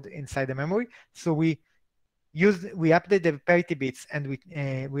stored inside the memory. So we update the parity bits, and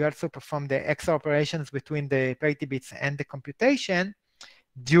we also perform the XOR operations between the parity bits and the computation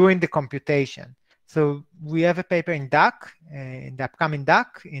during the computation. So we have a paper in DAC, in the upcoming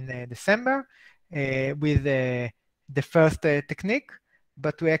DAC in December, with the first technique,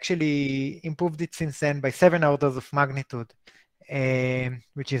 but we actually improved it since then by 7 orders of magnitude,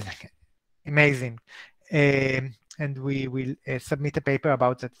 which is amazing. And we will submit a paper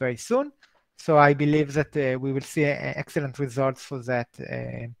about that very soon. So I believe that we will see excellent results for that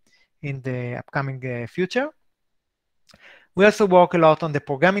in the upcoming future. We also work a lot on the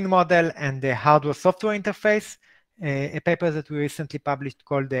programming model and the hardware-software interface. A paper that we recently published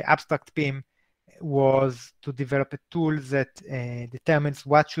called the Abstract PIM was to develop a tool that determines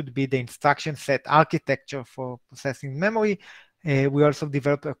what should be the instruction set architecture for processing memory. We also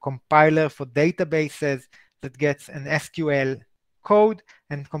developed a compiler for databases that gets an SQL code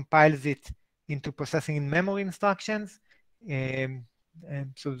and compiles it into processing in memory instructions. And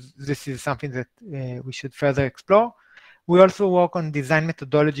so this is something that we should further explore. We also work on design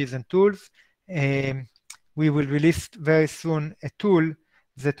methodologies and tools. We will release very soon a tool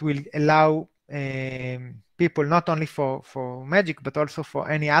that will allow people, not only for Magic, but also for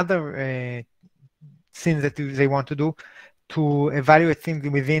any other things that they want to do, to evaluate things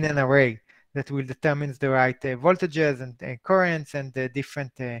within an array that will determine the right voltages and currents and the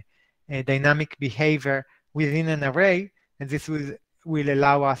different dynamic behavior within an array. And this will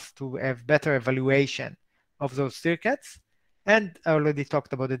allow us to have better evaluation of those circuits. And I already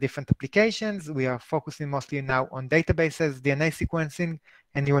talked about the different applications. We are focusing mostly now on databases, DNA sequencing,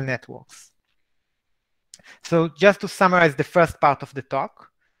 and neural networks. So just to summarize the first part of the talk,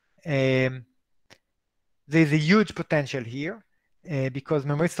 there's a huge potential here because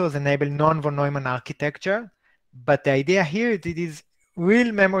Memristors enable non-von Neumann architecture. But the idea here is it is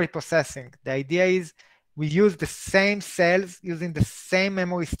real memory processing. The idea is we use the same cells using the same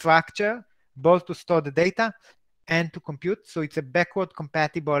memory structure, both to store the data and to compute. So it's a backward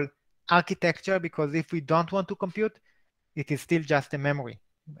compatible architecture, because if we don't want to compute, it is still just a memory.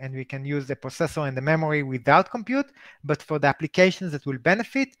 And we can use the processor and the memory without compute. But for the applications that will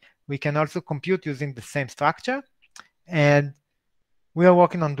benefit, we can also compute using the same structure. And we are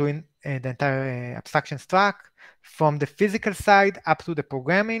working on doing the entire abstraction stack from the physical side up to the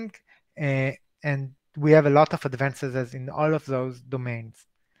programming. And we have a lot of advances in all of those domains.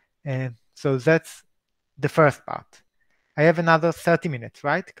 So that's the first part. I have another 30 minutes,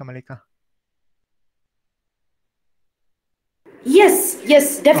 right, Kamalika? Yes,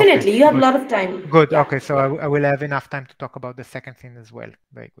 definitely. Okay, you have a lot of time. Good. Yeah. Okay, so I will have enough time to talk about the second thing as well.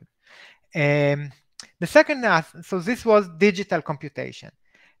 Very good. The second, so this was digital computation.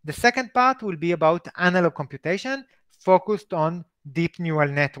 The second part will be about analog computation focused on deep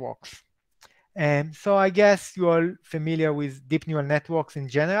neural networks. So I guess you're all familiar with deep neural networks in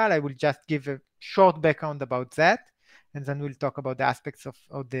general. I will just give a short background about that, and then we'll talk about the aspects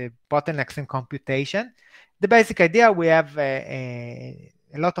of the bottlenecks in computation. The basic idea, we have a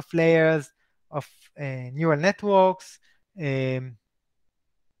lot of layers of neural networks, and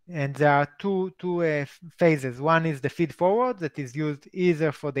there are two phases. One is the feed forward that is used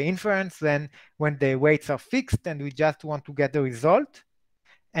either for the inference, then when the weights are fixed and we just want to get the result.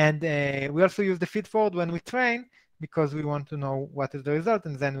 And we also use the feed forward when we train, because we want to know what is the result,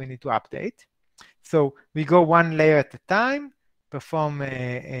 and then we need to update. So we go one layer at a time, perform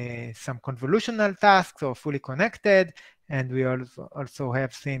some convolutional tasks or fully connected, and we also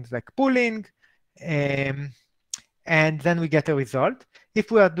have things like pooling, and then we get a result.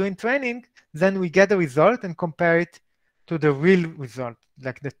 If we are doing training, then we get a result and compare it to the real result,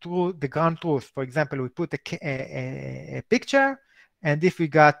 like the ground truth. For example, we put a picture, and if we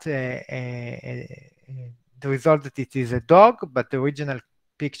got the result that it is a dog, but the original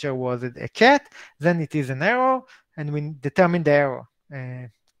picture was a cat, then it is an error, and we determine the error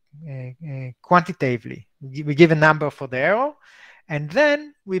quantitatively. We give a number for the error, and then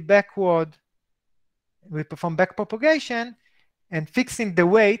we perform back propagation and fixing the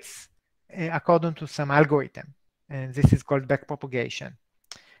weights according to some algorithm. And this is called back propagation.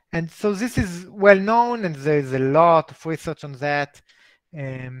 And so this is well known, and there is a lot of research on that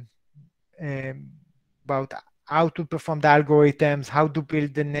about how to perform the algorithms, how to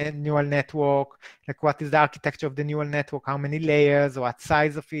build the neural network, like what is the architecture of the neural network, how many layers, what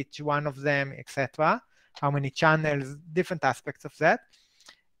size of each one of them, etc., how many channels, different aspects of that.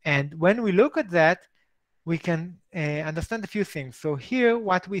 And when we look at that, we can understand a few things. So here,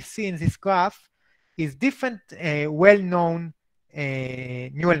 what we see in this graph is different well-known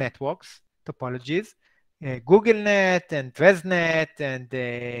neural networks, topologies, GoogleNet and ResNet and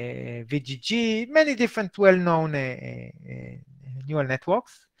VGG, many different well-known neural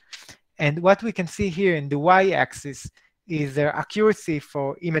networks. And what we can see here in the y-axis is their accuracy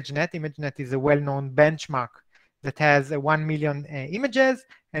for ImageNet. ImageNet is a well-known benchmark that has 1 million images,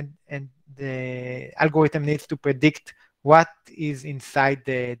 and the algorithm needs to predict what is inside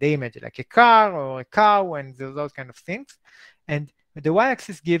the image, like a car or a cow and those kind of things. And the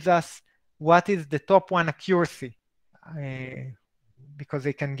y-axis gives us what is the top one accuracy, because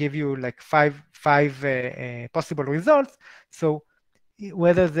they can give you like five possible results. So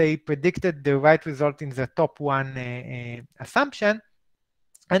whether they predicted the right result in the top one assumption,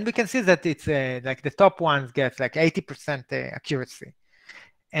 and we can see that it's like the top ones get like 80% accuracy.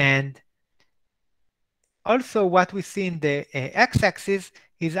 And also what we see in the x-axis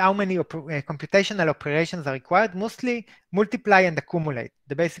is how many computational operations are required, mostly multiply and accumulate.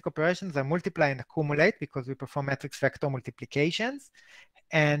 The basic operations are multiply and accumulate because we perform matrix vector multiplications.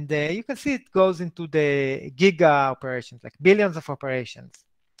 And you can see it goes into the giga operations, like billions of operations.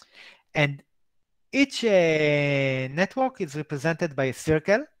 And each network is represented by a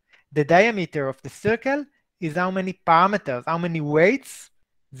circle. The diameter of the circle is how many parameters, how many weights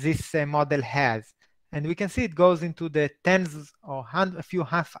this model has. And we can see it goes into the tens or a few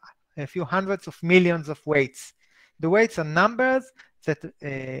hundreds of millions of weights. The weights are numbers that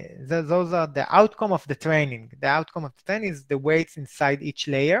those are the outcome of the training. The outcome of the training is the weights inside each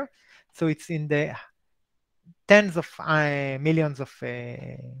layer. So it's in the tens of millions of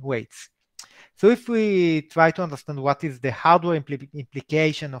weights. So if we try to understand what is the hardware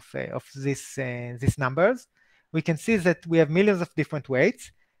implication of these numbers, we can see that we have millions of different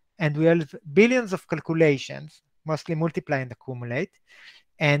weights, and we have billions of calculations, mostly multiply and accumulate.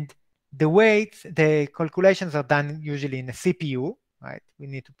 And the weights, the calculations are done usually in a CPU, right? We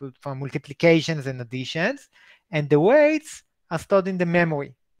need to put for multiplications and additions, and the weights are stored in the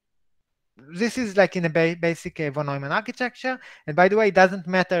memory. This is like in a basic von Neumann architecture. And by the way, it doesn't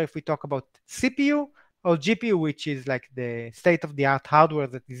matter if we talk about CPU or GPU, which is like the state-of-the-art hardware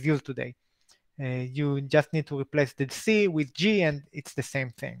that is used today. You just need to replace the C with G, and it's the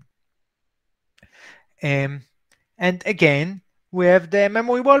same thing. And again, we have the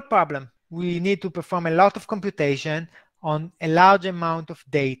memory wall problem. We need to perform a lot of computation on a large amount of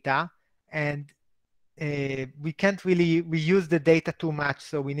data, and we can't really reuse the data too much,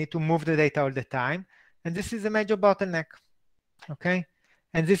 so we need to move the data all the time. And this is a major bottleneck, okay?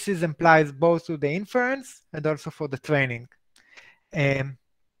 And this implies both to the inference and also for the training.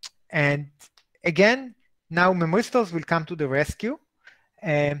 And again, now Memristors will come to the rescue.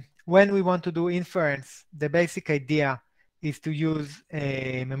 When we want to do inference, the basic idea is to use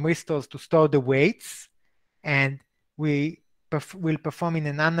Memristors to store the weights, and we will perform in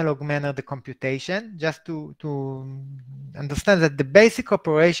an analog manner the computation, just to understand that the basic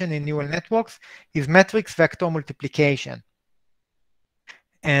operation in neural networks is matrix vector multiplication.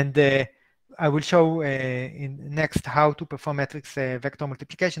 And I will show in next how to perform matrix vector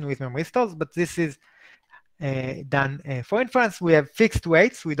multiplication with Memristors, but this is done for inference. We have fixed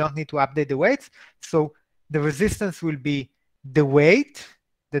weights. We don't need to update the weights. So the resistance will be the weight.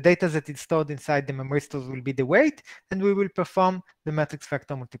 The data that is stored inside the Memristors will be the weight, and we will perform the matrix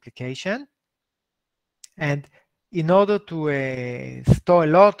vector multiplication. And in order to store a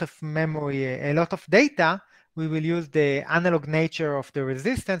lot of memory, a lot of data, we will use the analog nature of the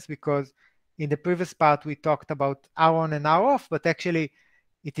resistance, because in the previous part we talked about R on and R off, but actually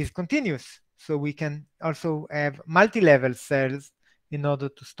it is continuous. So we can also have multi-level cells in order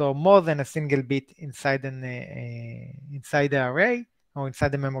to store more than a single bit inside inside the array or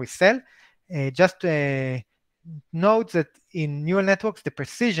inside the memory cell. Just note that in neural networks, the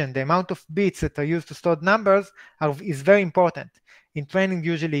precision, the amount of bits that are used to store numbers is very important. In training,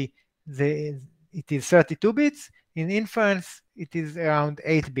 usually it is 32 bits. In inference, it is around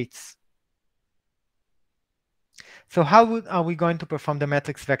 8 bits. So how are we going to perform the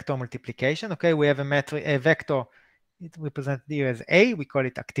matrix vector multiplication? Okay, we have a vector, it represented here as A, we call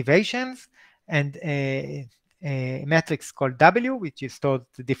it activations, and a matrix called W, which is stored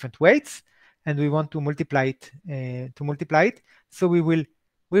to different weights, and we want to multiply it. So we will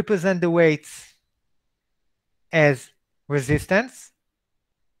represent the weights as resistance.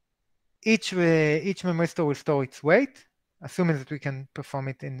 Each memristor will store its weight, assuming that we can perform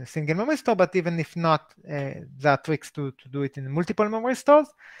it in a single memristor, but even if not, there are tricks to do it in multiple memristors.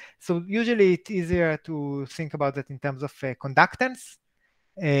 So usually it's easier to think about it in terms of conductance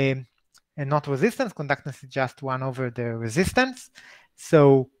and not resistance. Conductance is just 1 over the resistance.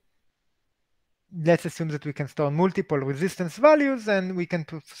 So let's assume that we can store multiple resistance values, and we can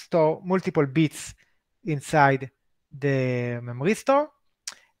store multiple bits inside the memristor.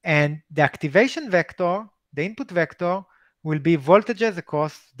 And the activation vector, the input vector, will be voltages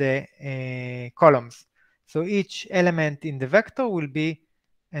across the columns. So each element in the vector will be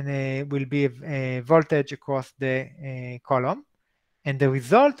a voltage across the column, and the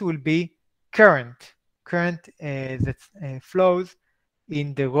result will be current that flows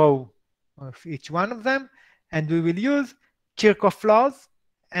in the row of each one of them, and we will use Kirchhoff laws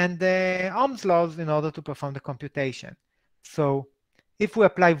and the Ohm's laws in order to perform the computation. So if we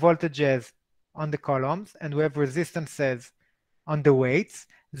apply voltages on the columns and we have resistances on the weights,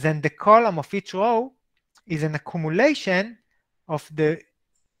 then the column of each row is an accumulation of the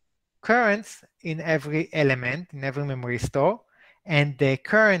currents in every element, in every memristor, and the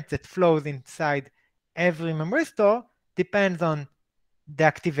current that flows inside every memristor depends on the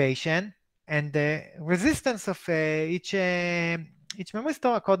activation and the resistance of each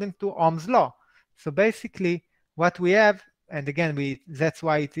memristor according to Ohm's law. So basically what we have, and again, that's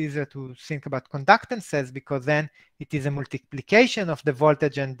why it's easier to think about conductances, because then it is a multiplication of the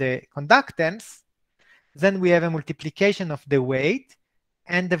voltage and the conductance. Then we have a multiplication of the weight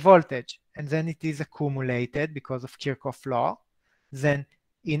and the voltage, and then it is accumulated because of Kirchhoff law. Then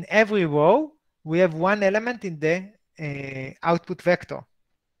in every row, we have one element in the output vector.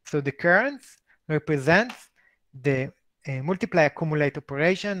 So the currents represents the multiply accumulate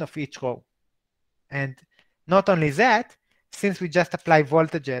operation of each row. And not only that, since we just apply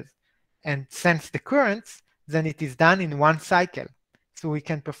voltages and sense the currents, then it is done in one cycle. So we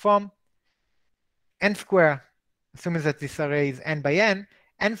can perform n square, assuming that this array is n by n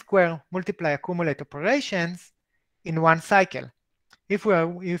square multiply accumulate operations in one cycle. If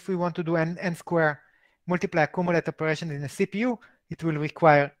we want to do n square multiply accumulate operations in a CPU, it will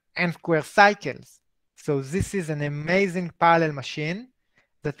require n square cycles. So this is an amazing parallel machine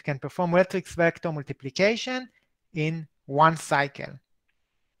that can perform matrix vector multiplication in one cycle.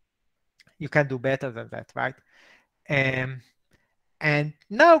 You can do better than that, right? And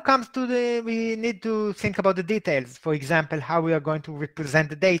now comes to we need to think about the details. For example, how we are going to represent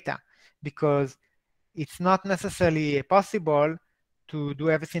the data, because it's not necessarily possible to do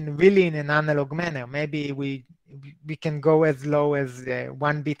everything really in an analog manner. Maybe we can go as low as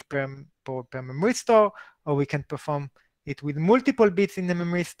 1 bit per memristor, or we can perform it with multiple bits in the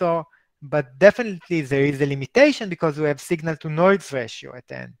memristor. But definitely there is a limitation because we have signal to noise ratio at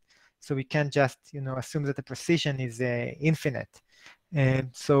the end. So we can't just assume that the precision is infinite.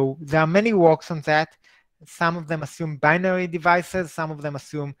 And so there are many works on that. Some of them assume binary devices, some of them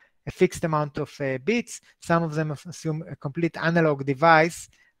assume a fixed amount of bits, some of them assume a complete analog device,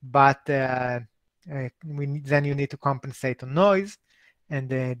 but then you need to compensate on noise and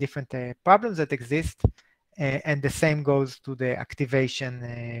the different problems that exist. And the same goes to the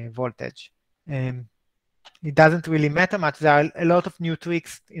activation voltage. It doesn't really matter much. There are a lot of new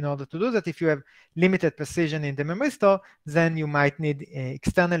tricks in order to do that. If you have limited precision in the memristor, then you might need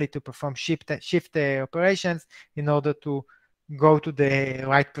externally to perform shift operations in order to go to the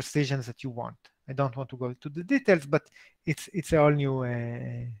right precisions that you want. I don't want to go to the details, but it's a all new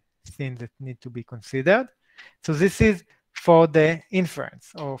thing that need to be considered. So this is for the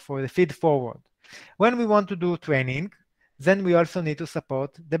inference or for the feed forward. When we want to do training, then we also need to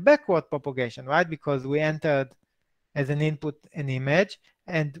support the backward propagation, right? Because we entered as an input an image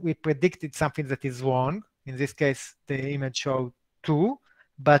and we predicted something that is wrong. In this case, the image showed 2,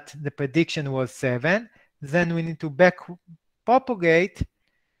 but the prediction was 7. Then we need to back propagate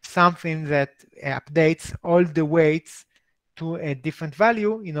something that updates all the weights to a different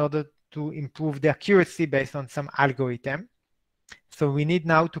value in order to improve the accuracy based on some algorithm. So we need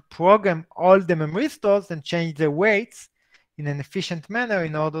now to program all the memristors and change the weights in an efficient manner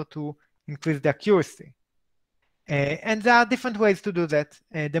in order to increase the accuracy. And there are different ways to do that.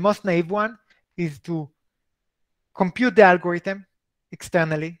 The most naive one is to compute the algorithm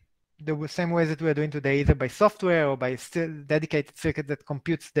externally, the same way that we're doing today, either by software or by still dedicated circuit that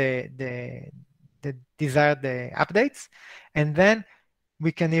computes the desired updates. And then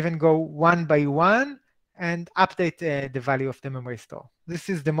we can even go one by one and update the value of the memory store. This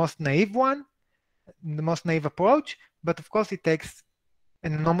is the most naive one, the most naive approach, but of course it takes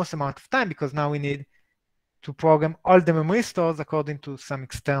an enormous amount of time because now we need to program all the memory stores according to some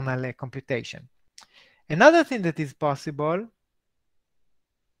external computation. Another thing that is possible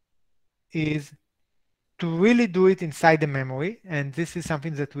is to really do it inside the memory, and this is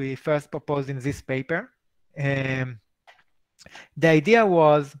something that we first proposed in this paper. The idea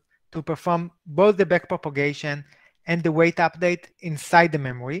was to perform both the backpropagation and the weight update inside the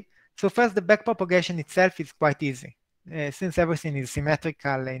memory. So first, the backpropagation itself is quite easy. Since everything is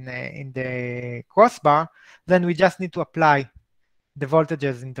symmetrical in the crossbar, then we just need to apply the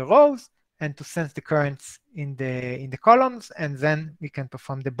voltages in the rows and to sense the currents in the columns, and then we can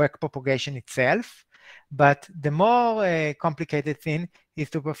perform the backpropagation itself. But the more complicated thing is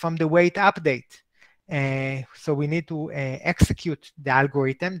to perform the weight update. So we need to execute the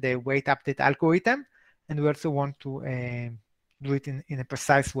algorithm, the weight update algorithm, and we also want to do it in a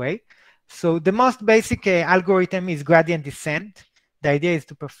precise way. So the most basic algorithm is gradient descent. The idea is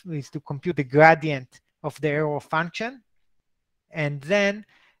to compute the gradient of the error function, and then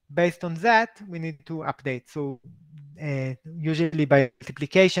based on that we need to update. So usually by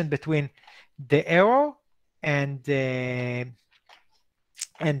multiplication between the error and the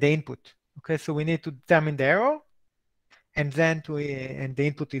input. Okay, so we need to determine the error, and then and the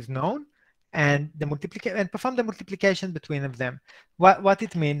input is known, and perform the multiplication between of them. What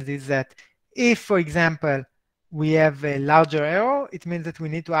it means is that if, for example, we have a larger error, it means that we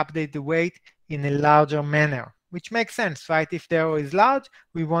need to update the weight in a larger manner, which makes sense, right? If the error is large,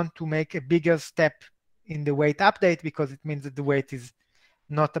 we want to make a bigger step in the weight update because it means that the weight is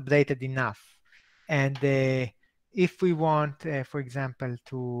not updated enough. And if we want, for example,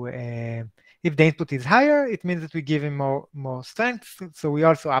 if the input is higher, it means that we give him more strength. So we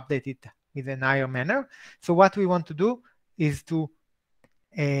also update it with a higher manner. So what we want to do is to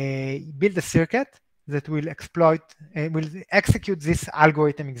build a circuit that will will execute this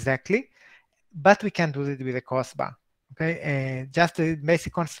algorithm exactly, but we can do it with a crossbar. Okay, just the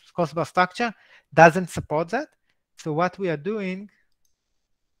basic crossbar structure doesn't support that. So what we are doing,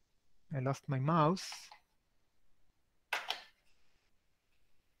 I lost my mouse.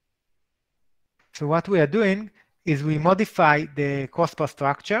 So what we are doing is we modify the crossbar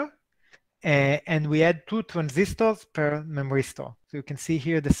structure and we add 2 transistors per memristor. So you can see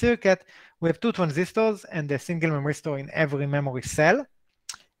here the circuit. We have 2 transistors and a single memristor in every memory cell.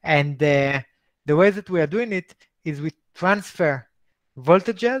 And the way that we are doing it is we transfer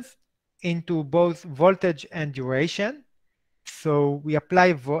voltages into both voltage and duration. So we apply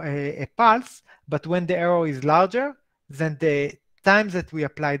a pulse, but when the error is larger, then the time that we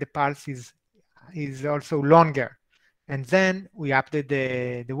apply the pulse is also longer. And then we update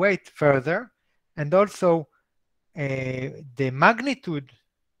the weight further. And also the magnitude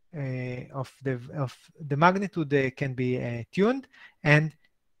of the magnitude can be tuned, and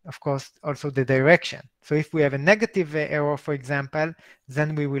of course also the direction. So if we have a negative error, for example,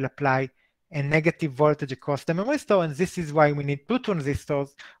 then we will apply a negative voltage across the memristor, and this is why we need 2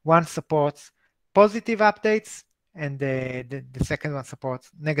 transistors. One supports positive updates and the second one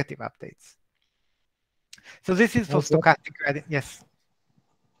supports negative updates. So this is for stochastic gradient. Yes.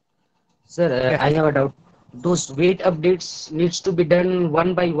 Sir, Yes. I have a doubt. Those weight updates needs to be done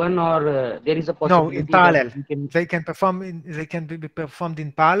one by one, or there is a possibility? No, in parallel. They can be performed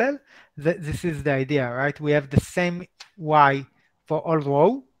in parallel. This is the idea, right? We have the same Y for all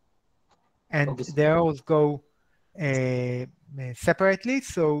row, and the arrows go separately.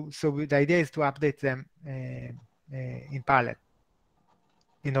 So the idea is to update them in parallel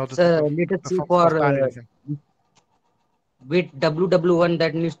in order to let us see perform for parallelism. With WW1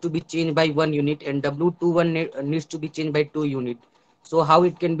 that needs to be changed by 1 unit, and W21 needs to be changed by 2 unit. So how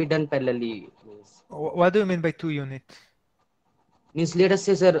it can be done parallelly? What do you mean by 2 units? Means, let us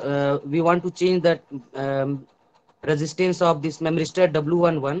say, sir, we want to change that resistance of this memristor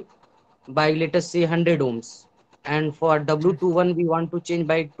W11 by, let us say, 100 ohms, and for W21 we want to change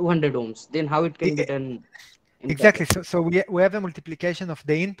by 200 ohms. Then how it can be done? Exactly. So we have a multiplication of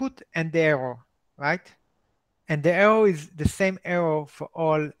the input and the error, right? And the error is the same error for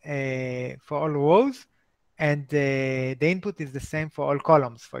all rows, and the input is the same for all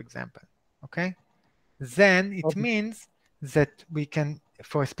columns, for example. Okay. Then it means that we can,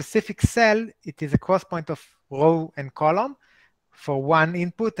 for a specific cell, it is a cross point of row and column for one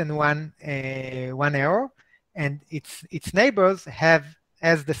input and one error. and its neighbors has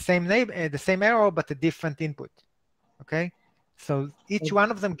the same error but a different input. Okay, so each one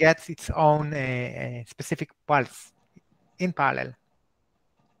of them gets its own specific pulse in parallel.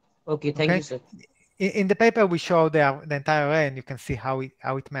 Okay, thank you, sir. In the paper, we show the entire array, and you can see how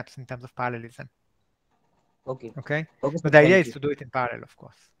it maps in terms of parallelism. Okay. Okay, Okay, but sir, the idea thank is you. to do it in parallel, of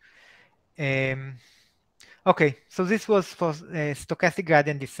course. Okay, so this was for stochastic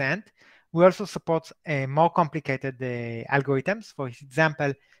gradient descent. We also support more complicated algorithms. For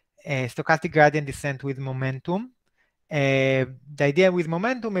example, stochastic gradient descent with momentum. The idea with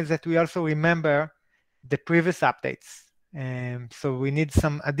momentum is that we also remember the previous updates. So we need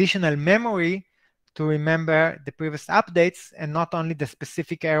some additional memory to remember the previous updates and not only the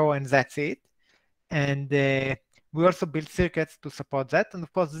specific error and that's it. And we also build circuits to support that. And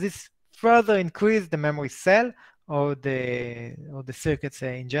of course, this further increase the memory cell or the circuits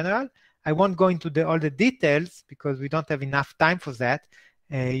in general. I won't go into all the details because we don't have enough time for that.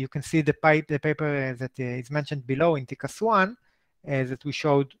 You can see the paper that is mentioned below in TICAS 1 that we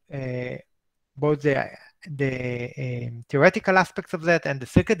showed both the theoretical aspects of that and the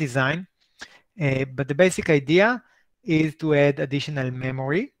circuit design. But the basic idea is to add additional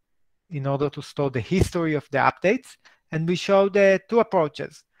memory in order to store the history of the updates. And we showed two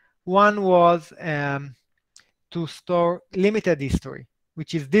approaches. One was to store limited history,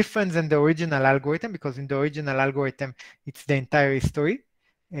 which is different than the original algorithm, because in the original algorithm, it's the entire history.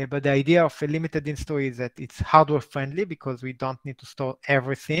 But the idea of a limited history is that it's hardware friendly because we don't need to store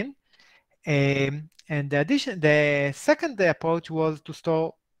everything. And the second approach was to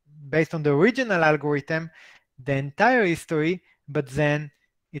store, based on the original algorithm, the entire history, but then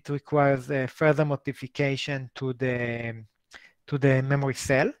it requires a further modification to the memory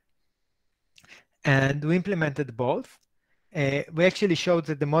cell. And we implemented both. We actually showed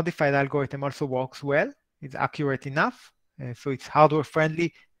that the modified algorithm also works well. It's accurate enough. So it's hardware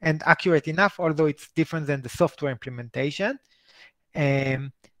friendly and accurate enough, although it's different than the software implementation.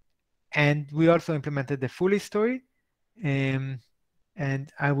 And we also implemented the full history. And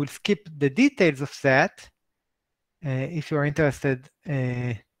I will skip the details of that. If you're interested,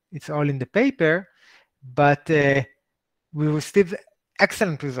 it's all in the paper, but we received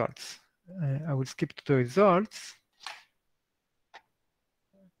excellent results. I will skip to the results.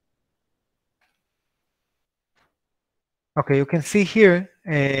 Okay, you can see here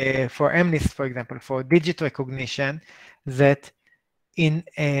for MNIST, for example, for digit recognition, that in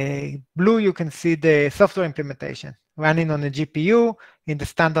blue you can see the software implementation running on a GPU in the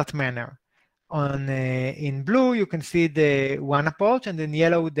standard manner. In blue, you can see the one approach, and in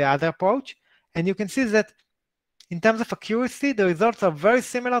yellow, the other approach. And you can see that in terms of accuracy, the results are very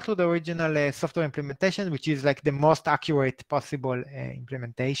similar to the original software implementation, which is like the most accurate possible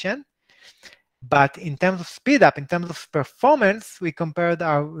implementation. But in terms of speed up, in terms of performance, we compared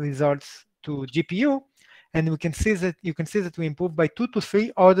our results to GPU, and you can see that we improved by 2 to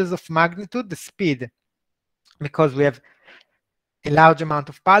 3 orders of magnitude the speed, because we have a large amount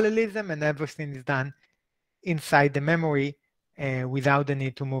of parallelism and everything is done inside the memory without the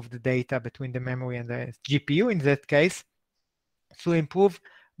need to move the data between the memory and the GPU in that case. So improve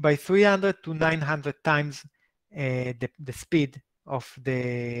by 300 to 900 times the speed of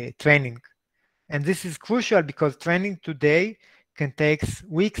the training. And this is crucial because training today can take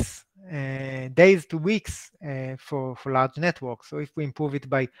weeks, days to weeks for large networks. So if we improve it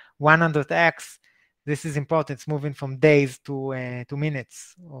by 100x, this is important. It's moving from days to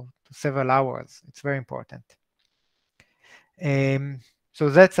minutes or to several hours. It's very important. So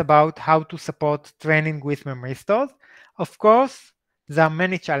that's about how to support training with Memristors. Of course, there are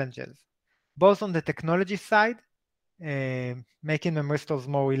many challenges, both on the technology side, making Memristors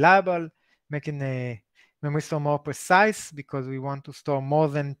more reliable, making a Memristor more precise, because we want to store more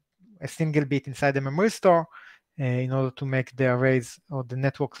than a single bit inside the Memristor in order to make the arrays or the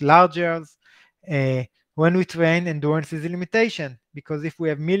networks larger. When we train, endurance is a limitation, because if we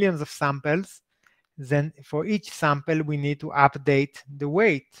have millions of samples, then for each sample, we need to update the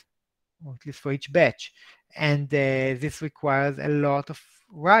weight, or at least for each batch. And this requires a lot of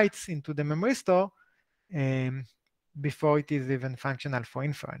writes into the Memristor before it is even functional for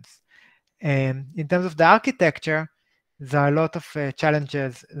inference. In terms of the architecture, there are a lot of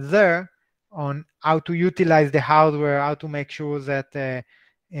challenges there on how to utilize the hardware, how to make sure that,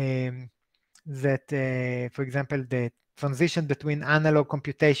 for example, the transition between analog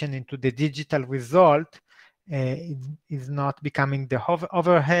computation into the digital result is not becoming the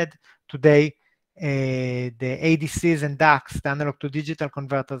overhead. Today, the ADCs and DACs, the analog to digital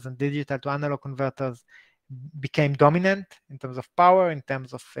converters and digital to analog converters, became dominant in terms of power, in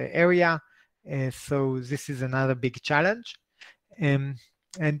terms of area. So this is another big challenge. And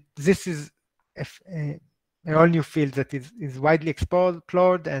this is a all new field that is widely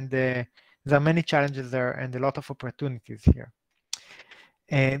explored, and there are many challenges there and a lot of opportunities here.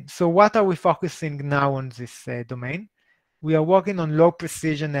 So what are we focusing now on this domain? We are working on low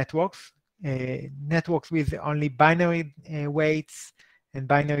precision networks, networks with only binary weights and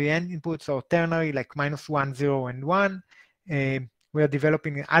binary inputs, or ternary, like -1, 0, and 1. We are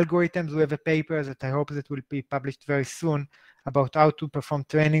developing algorithms. We have a paper that I hope that will be published very soon about how to perform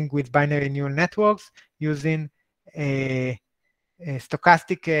training with binary neural networks using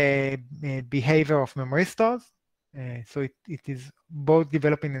stochastic behavior of memristors. So it is both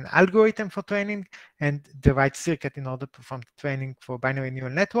developing an algorithm for training and the right circuit in order to perform training for binary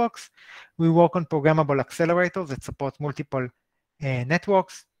neural networks. We work on programmable accelerators that support multiple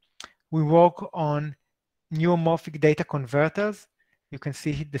networks. We work on neuromorphic data converters. You can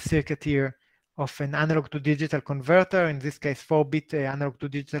see the circuit here of an analog to digital converter, in this case 4-bit analog to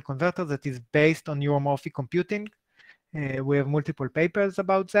digital converter that is based on neuromorphic computing. We have multiple papers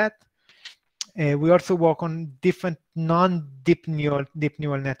about that. We also work on different non-deep neural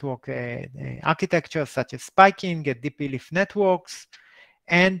network architectures, such as spiking, deep belief networks,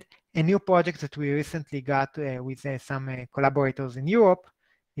 and a new project that we recently got with some collaborators in Europe.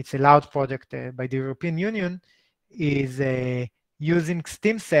 It's a large project by the European Union, is using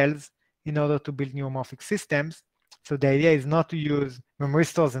stem cells in order to build neuromorphic systems. So the idea is not to use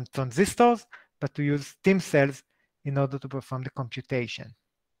memristors and transistors, but to use stem cells in order to perform the computation.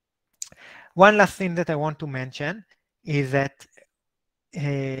 One last thing that I want to mention is that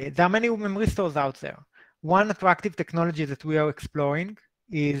there are many memristors out there. One attractive technology that we are exploring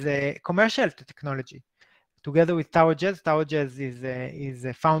is a commercial technology. Together with TowerJazz, TowerJazz is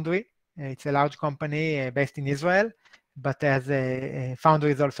a foundry. It's a large company based in Israel, but has a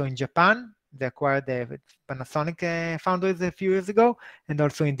foundry is also in Japan. They acquired the Panasonic foundries a few years ago, and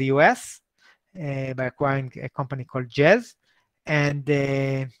also in the US by acquiring a company called Jazz. And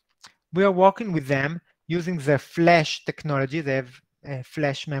we are working with them using their flash technology. They have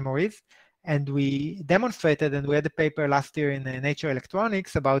flash memories. And we demonstrated, and we had a paper last year in Nature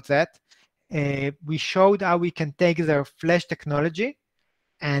Electronics about that. We showed how we can take their flash technology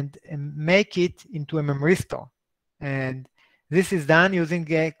and make it into a memristor. And this is done using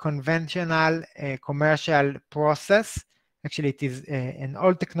a conventional commercial process. Actually, it is an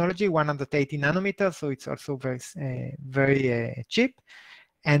old technology, 180 nanometers, so it's also very cheap.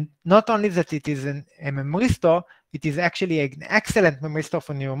 And not only that it is a memristor, it is actually an excellent memristor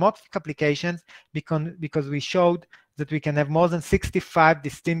for neuromorphic applications because we showed that we can have more than 65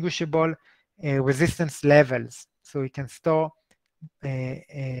 distinguishable resistance levels. So we can store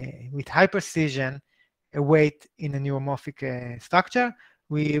with high precision a weight in a neuromorphic structure.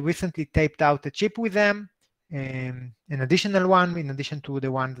 We recently taped out a chip with them, an additional one in addition to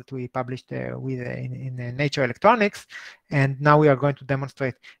the one that we published in Nature Electronics. And now we are going to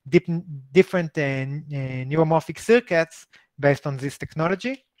demonstrate different neuromorphic circuits based on this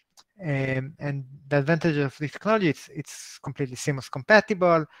technology. And the advantage of this technology, it's completely CMOS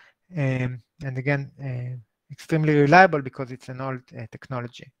compatible. And again, extremely reliable because it's an old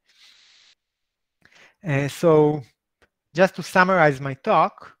technology. So just to summarize my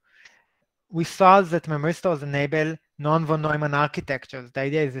talk, we saw that memristors enable non-von Neumann architectures. The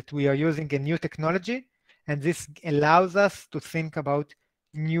idea is that we are using a new technology, and this allows us to think about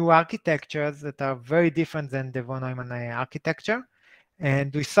new architectures that are very different than the von Neumann architecture.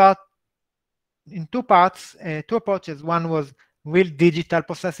 And we saw in two parts, two approaches. One was real digital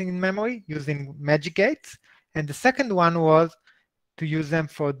processing in memory using magic gates, and the second one was to use them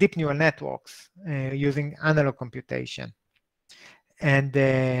for deep neural networks using analog computation.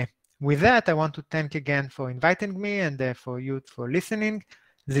 And with that, I want to thank again for inviting me and for you for listening.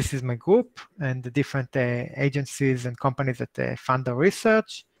 This is my group and the different agencies and companies that fund our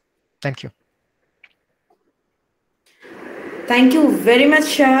research. Thank you. Thank you very much,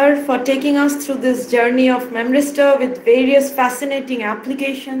 Shahar, for taking us through this journey of Memristor with various fascinating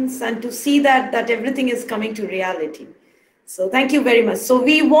applications and to see that everything is coming to reality. So thank you very much. So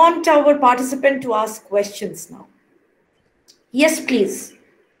we want our participant to ask questions now. Yes, please.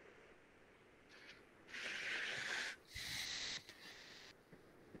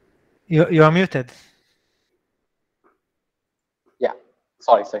 You are muted. Yeah,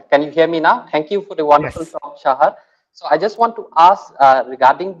 sorry, sir. Can you hear me now? Thank you for the wonderful talk, Shahar. So I just want to ask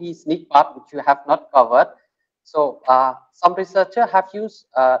regarding the SNCC part, which you have not covered. So some researchers have used,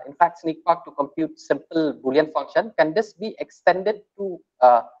 in fact, SNCC to compute simple Boolean function. Can this be extended to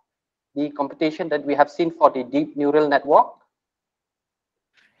the computation that we have seen for the deep neural network?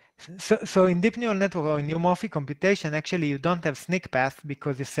 So in deep neural network or in neuromorphic computation, actually you don't have sneak path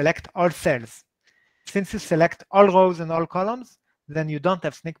because you select all cells. Since you select all rows and all columns, then you don't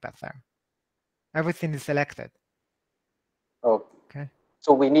have sneak path there. Everything is selected. Okay.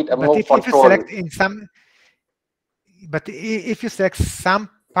 So we need a But more if you control. select in some, but if you select some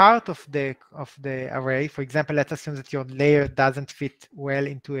part of the array, for example, let's assume that your layer doesn't fit well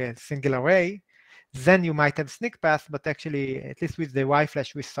into a single array, then you might have sneak path, but actually, at least with the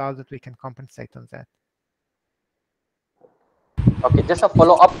Y-Flash, we saw that we can compensate on that. Okay, just a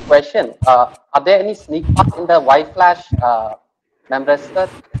follow-up question. Are there any sneak path in the Y-Flash Memristor?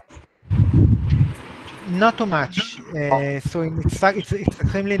 Not too much. So it's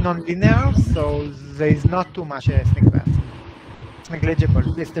extremely non-linear, so there is not too much sneak path. It's negligible, at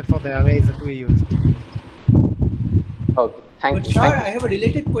least for the arrays that we used. Okay, thank but you. Shar, Thank I have a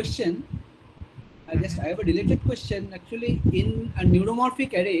related question. I have a related question. Actually, in a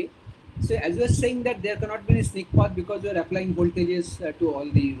neuromorphic array, so as you are saying that there cannot be any sneak path because you are applying voltages to all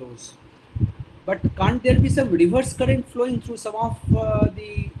the rows. But can't there be some reverse current flowing through some of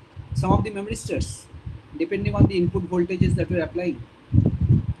the memristors, depending on the input voltages that we are applying?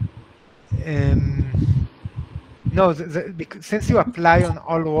 No, because since you apply on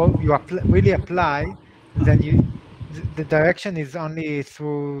all rows, you really apply, then the direction is only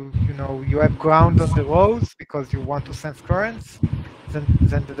through, you have ground on the rows because you want to sense currents.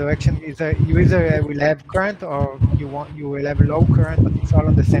 Then the direction is you either will have current or you will have low current, but it's all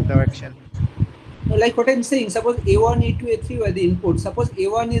on the same direction. No, like what I'm saying, suppose A1, A2, A3 were the inputs. Suppose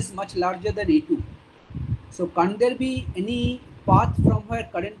A1 is much larger than A2. So can't there be any path from where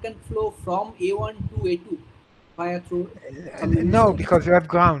current can flow from A1 to A2 via through some No, memristor? because you have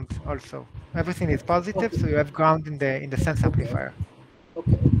ground also. Everything is positive, so you have ground in the sense amplifier.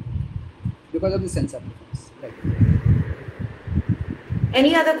 Okay. Because of the sense amplifiers. Right.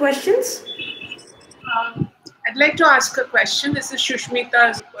 Any other questions? I'd like to ask a question. This is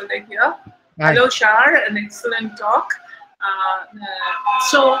Shushmita Zupale here. Hi. Hello, Shar. An excellent talk.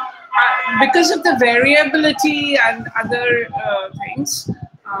 Because of the variability and other things,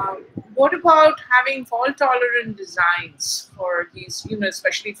 what about having fault-tolerant designs for these,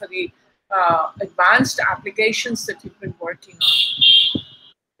 especially for the advanced applications that you've been working on?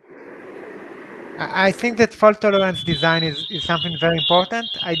 I think that fault tolerance design is something very important.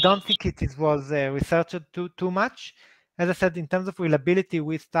 I don't think it was researched too much. As I said, in terms of reliability,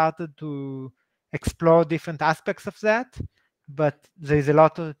 we started to explore different aspects of that, but there is a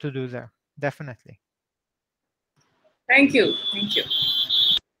lot to do there, definitely. Thank you. Thank you.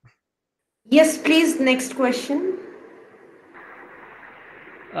 Yes, please. Next question.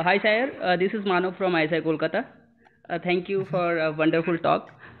 Hi, Sire. This is Manav from ISI Kolkata. Thank you for a wonderful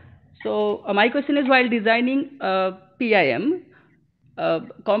talk. So my question is, while designing PIM,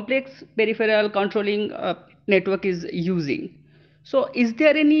 complex peripheral controlling network is using. So is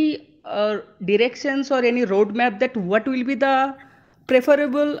there any directions or any roadmap that what will be the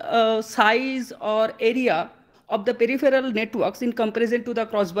preferable size or area of the peripheral networks in comparison to the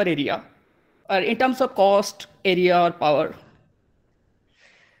crossbar area, in terms of cost, area, or power?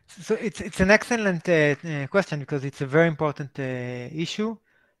 So it's an excellent question because it's a very important issue.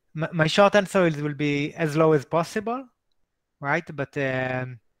 My short answer will be as low as possible, right? But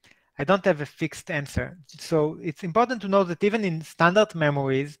I don't have a fixed answer. So it's important to know that even in standard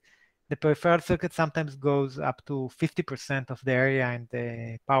memories, the peripheral circuit sometimes goes up to 50% of the area and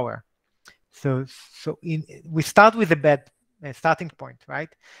the power. So we start with a bad starting point,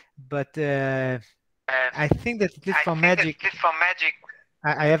 right? But I think that at least for magic,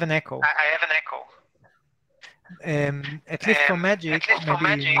 I have an echo. At least for magic,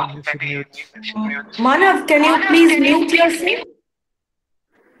 maybe you should mute. Manav, can you please mute yourself?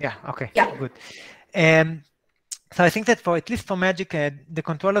 Yeah, okay, Yeah. good. So I think that at least for magic, the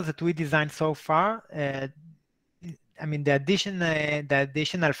controllers that we designed so far, I mean, the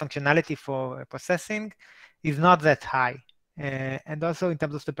additional functionality for processing is not that high. And also in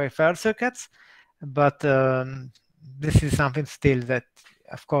terms of the peripheral circuits, but this is something still that,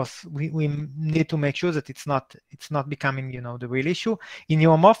 of course, we need to make sure that it's not becoming, the real issue. In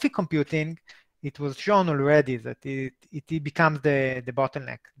neuromorphic computing, it was shown already that it becomes the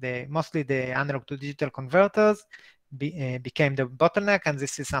bottleneck. Mostly the analog to digital converters became the bottleneck, and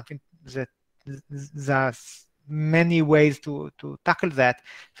this is something that there's many ways to tackle that.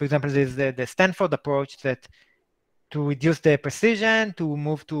 For example, there's the Stanford approach that to reduce the precision, to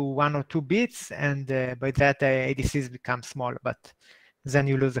move to 1 or 2 bits, and by that ADCs become small, but then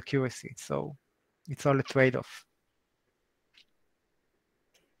you lose accuracy. So it's all a trade-off.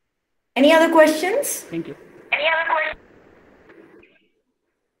 Any other questions? Thank you.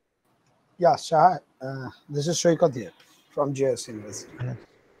 Yeah, Shah, this is Shoikat here from JS University.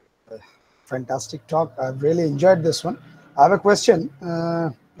 Fantastic talk. I've really enjoyed this one. I have a question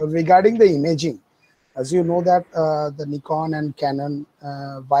regarding the imaging. As you know that the Nikon and Canon,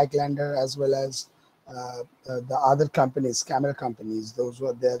 Vicelander, as well as the other companies, camera companies, those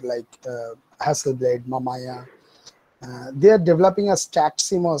were there like Hasselblad, Mamaya, they are developing a stacked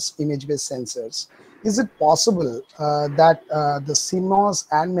CMOS image-based sensors. Is it possible that the CMOS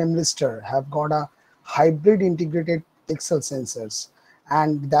and Memristor have got a hybrid integrated pixel sensors,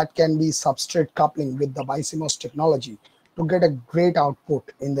 and that can be substrate coupling with the BiCMOS technology to get a great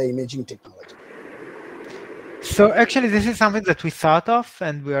output in the imaging technology? So actually, this is something that we thought of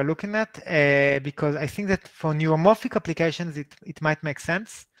and we are looking at because I think that for neuromorphic applications, it might make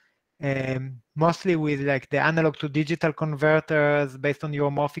sense. Mostly with like the analog to digital converters based on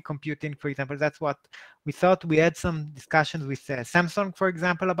neuromorphic computing, for example. That's what we thought. We had some discussions with Samsung, for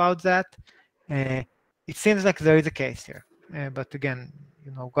example, about that. It seems like there is a case here, but again,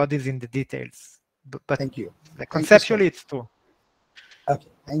 you know, God is in the details. But thank you. Like, conceptually, it's true. Okay,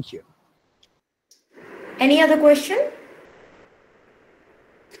 thank you. Any other question?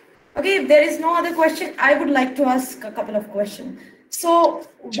 Okay, if there is no other question, I would like to ask a couple of questions. So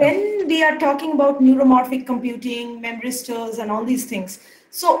when we are talking about neuromorphic computing, memristors, and all these things,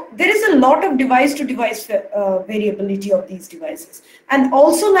 so there is a lot of device-to-device variability of these devices, and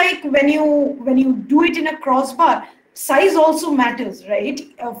also like when you do it in a crossbar, size also matters, right?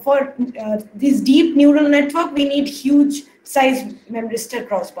 For this deep neural network, we need huge size memristor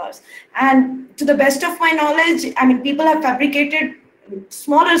crossbars, and to the best of my knowledge, I mean, people have fabricated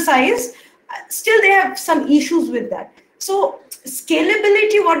smaller size, still they have some issues with that. So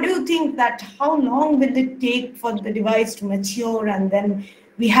scalability, what do you think, that how long will it take for the device to mature and then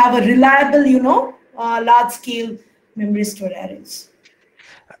we have a reliable, you know, large scale memristor arrays?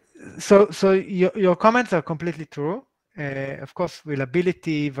 So your comments are completely true. Of course,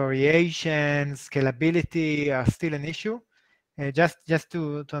 reliability, variation, scalability are still an issue. Just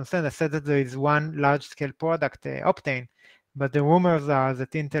to understand, I said that there is one large-scale product, Optane, but the rumors are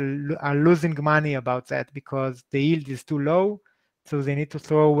that Intel are losing money about that because the yield is too low, so they need to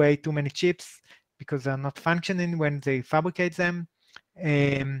throw away too many chips because they're not functioning when they fabricate them.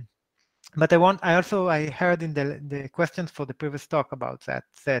 But I heard in the questions for the previous talk about that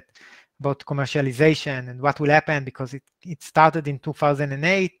about commercialization and what will happen, because it started in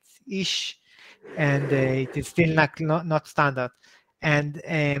 2008-ish, and it is still not standard. And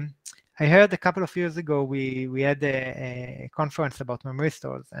I heard a couple of years ago we had a conference about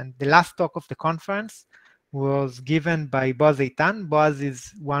memristors, and the last talk of the conference was given by Boaz Eitan. Boaz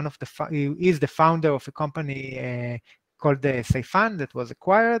is the founder of a company called the Seifan that was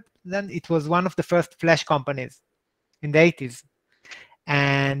acquired. Then it was one of the first flash companies in the 80s,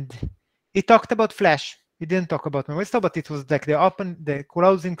 and he talked about flash. He didn't talk about Memristor, but it was like the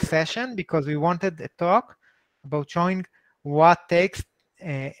closing session, because we wanted a talk about showing what takes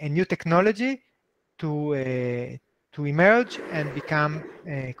a new technology to emerge and become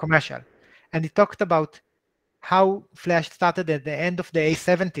commercial. And he talked about how flash started at the end of the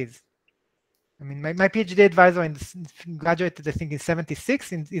A70s. I mean, my PhD advisor graduated, I think, in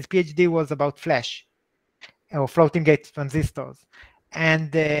 76, and his PhD was about flash or floating gate transistors.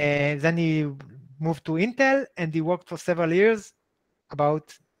 And then he moved to Intel, and he worked for several years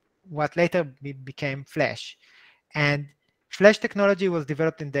about what later became flash. And flash technology was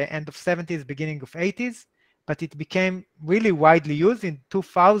developed in the end of 70s, beginning of 80s, but it became really widely used in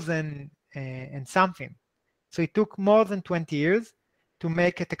 2000 and something. So it took more than 20 years to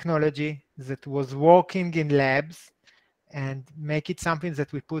make a technology that was working in labs and make it something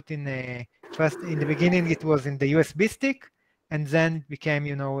that we put in first in the beginning. It was in the USB stick, and then it became,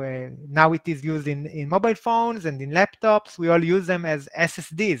 you know, now it is used in mobile phones and in laptops. We all use them as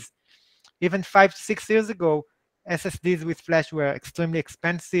SSDs. Even 5-6 years ago, SSDs with flash were extremely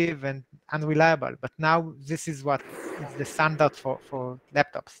expensive and unreliable, but now this is what is the standard for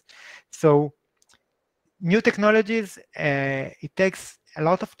laptops. So new technologies, it takes a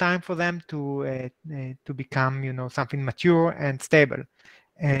lot of time for them to become, you know, something mature and stable.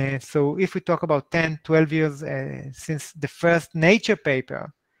 So if we talk about 10-12 years since the first Nature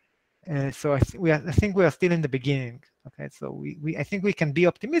paper, so I think we are still in the beginning. Okay, so I think we can be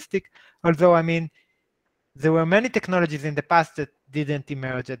optimistic, although, I mean, there were many technologies in the past that didn't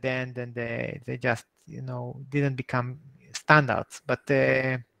emerge at the end, and they just, you know, didn't become standards. But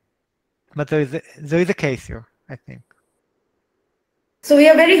there is a case here, I think. So we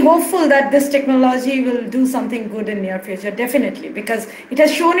are very hopeful that this technology will do something good in near future, definitely, because it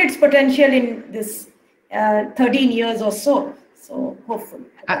has shown its potential in this 13 years or so. So hopeful.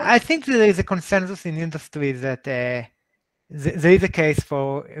 I think there is a consensus in industry that there is a case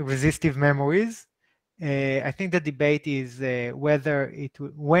for resistive memories. I think the debate is whether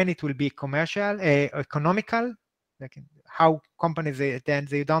when it will be commercial, economical, like how companies then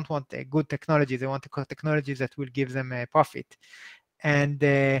they don't want good technology, they want technologies that will give them a profit. And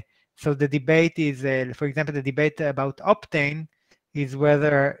so the debate is, for example, the debate about Optane is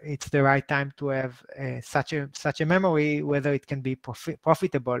whether it's the right time to have such a memory, whether it can be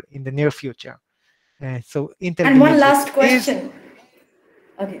profitable in the near future. So Intel. And one last question.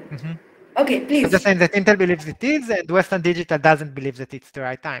 Okay. Okay, please. So just saying that Intel believes it is, and Western Digital doesn't believe that it's the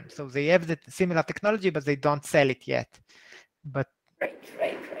right time. So they have the similar technology, but they don't sell it yet. But right.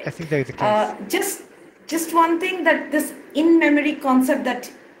 I think there is a case. Just one thing, that this in-memory concept,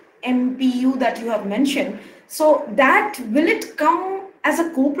 that MPU that you have mentioned, so that will it come as a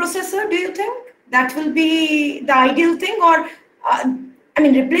co-processor, do you think? That will be the ideal thing, or I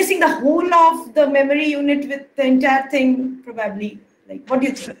mean, replacing the whole of the memory unit with the entire thing, probably? Like, what do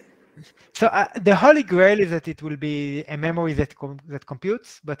you think? So the holy grail is that it will be a memory that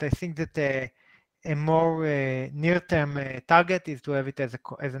computes, but I think that a more near-term target is to have it as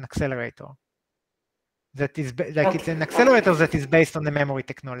an accelerator. That is like it's an accelerator that is based on the memory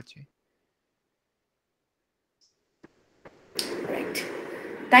technology. Right.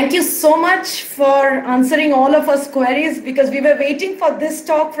 Thank you so much for answering all of us queries, because we were waiting for this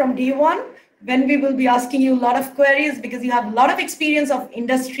talk from day one, when we will be asking you a lot of queries, because you have a lot of experience of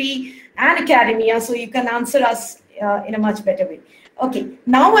industry and academia, so you can answer us in a much better way. Okay,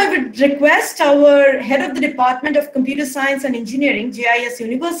 now I would request our head of the Department of Computer Science and Engineering, JIS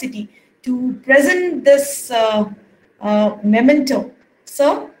University, to present this memento.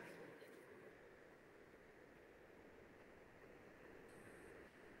 Sir?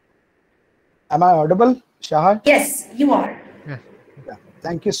 Am I audible, Shahar? Yes, you are. Yeah.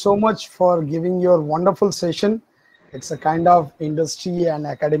 Thank you so much for giving your wonderful session. It's a kind of industry and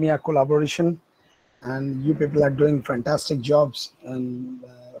academia collaboration, and you people are doing fantastic jobs. And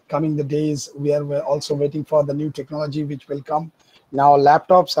coming the days, we are also waiting for the new technology which will come now,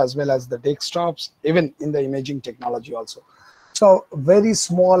 laptops as well as the desktops, even in the imaging technology also. So very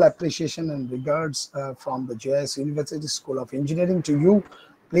small appreciation and regards from the JIS University School of Engineering to you.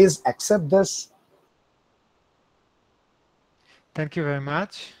 Please accept this. Thank you very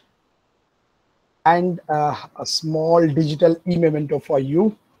much. And a small digital e-memento for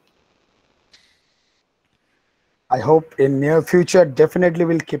you. I hope in near future, definitely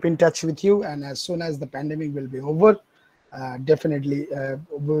we'll keep in touch with you. And as soon as the pandemic will be over, definitely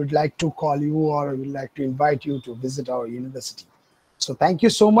we would like to call you, or we would like to invite you to visit our university. So thank you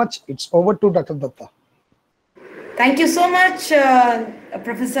so much. It's over to Dr. Datta. Thank you so much,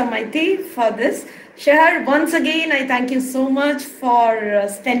 Professor Maiti, for this. Shahar, once again, I thank you so much for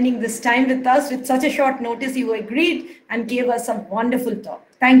spending this time with us. With such a short notice, you agreed and gave us a wonderful talk.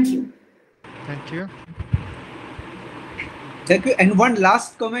 Thank you. Thank you. Thank you. And one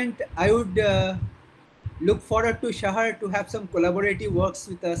last comment, I would look forward to Shahar to have some collaborative works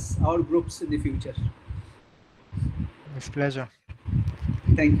with us, our groups in the future. It's a pleasure.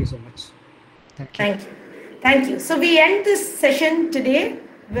 Thank you so much. Thank you. Thank you. So we end this session today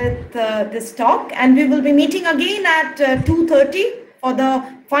with this talk, and we will be meeting again at 2:30 for the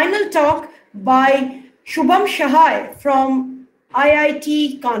final talk by Shubham Shahai from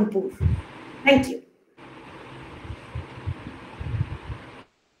IIT Kanpur. Thank you.